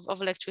uptake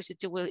of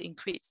electricity will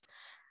increase.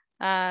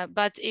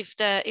 But if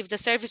the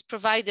service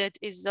provided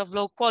is of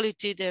low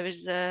quality,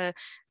 there's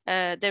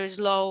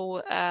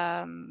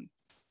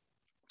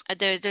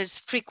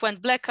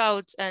frequent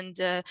blackouts and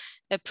a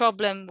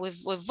problem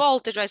with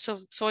voltage, right? So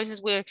for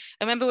instance, I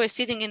remember we're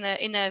sitting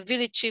in a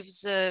village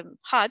chief's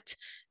hut,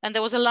 and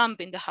there was a lamp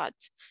in the hut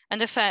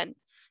and a fan.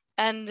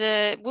 And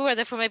we were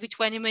there for maybe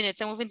 20 minutes,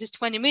 and within these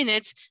 20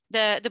 minutes,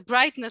 the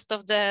brightness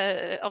of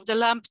the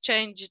lamp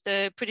changed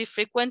pretty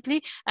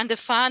frequently, and the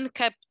fan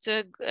kept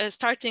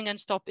starting and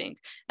stopping.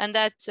 And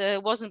that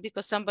wasn't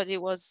because somebody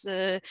was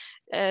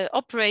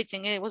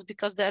operating; it was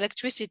because the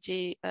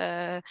electricity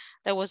that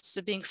was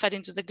being fed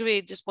into the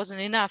grid just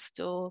wasn't enough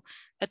to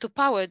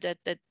power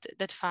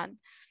that fan,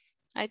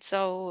 right?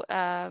 So.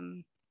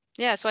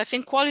 Yeah, so I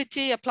think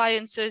quality,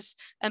 appliances,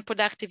 and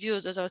productive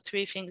users are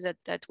three things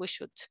that we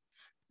should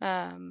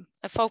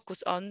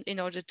focus on in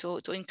order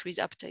to increase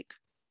uptake.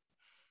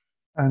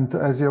 And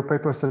as your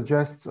paper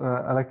suggests,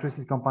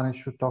 electricity companies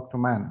should talk to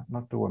men,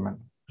 not to women.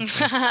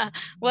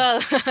 Well,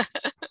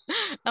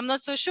 I'm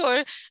not so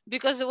sure,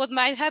 because what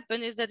might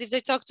happen is that if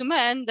they talk to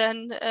men,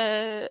 then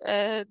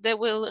they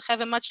will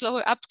have a much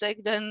lower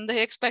uptake than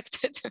they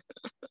expected.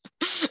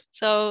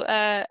 So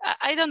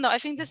I don't know. I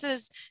think this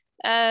is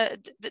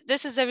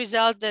this is a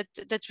result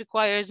that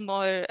requires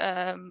more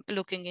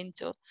looking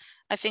into.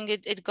 I think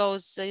it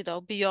goes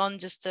beyond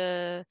just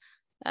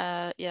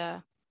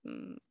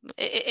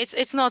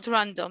it's not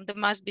random. There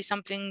must be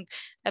something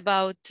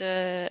about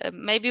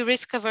maybe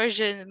risk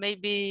aversion,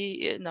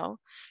 maybe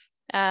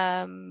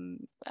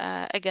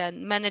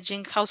again,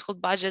 managing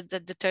household budget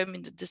that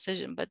determine the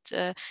decision, but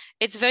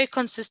it's very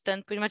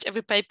consistent. Pretty much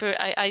every paper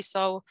I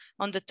saw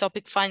on the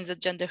topic finds a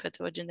gender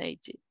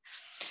heterogeneity.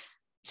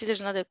 See,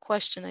 there's another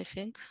question, I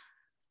think.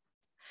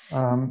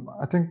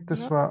 I think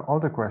this were all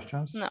the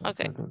questions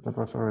okay. that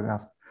was already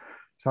asked.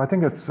 So I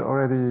think it's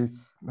already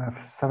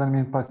 7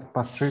 minutes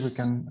past 3. We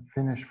can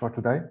finish for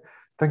today.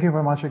 Thank you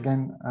very much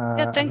again,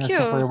 thank you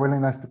for your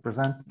willingness to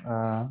present.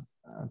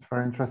 It's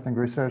very interesting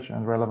research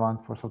and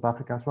relevant for South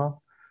Africa as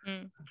well.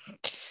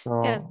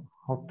 So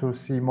hope to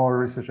see more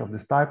research of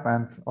this type.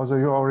 And also,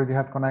 you already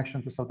have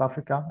connection to South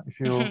Africa. If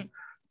you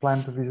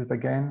plan to visit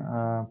again,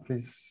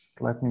 please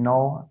let me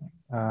know.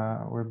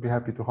 We'll be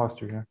happy to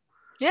host you here.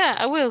 Yeah,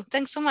 I will.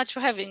 Thanks so much for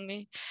having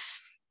me.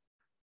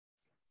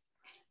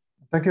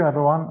 Thank you,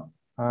 everyone.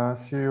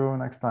 See you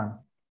next time.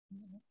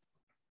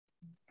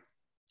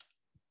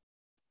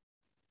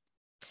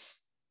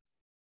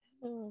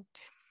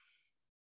 Okay.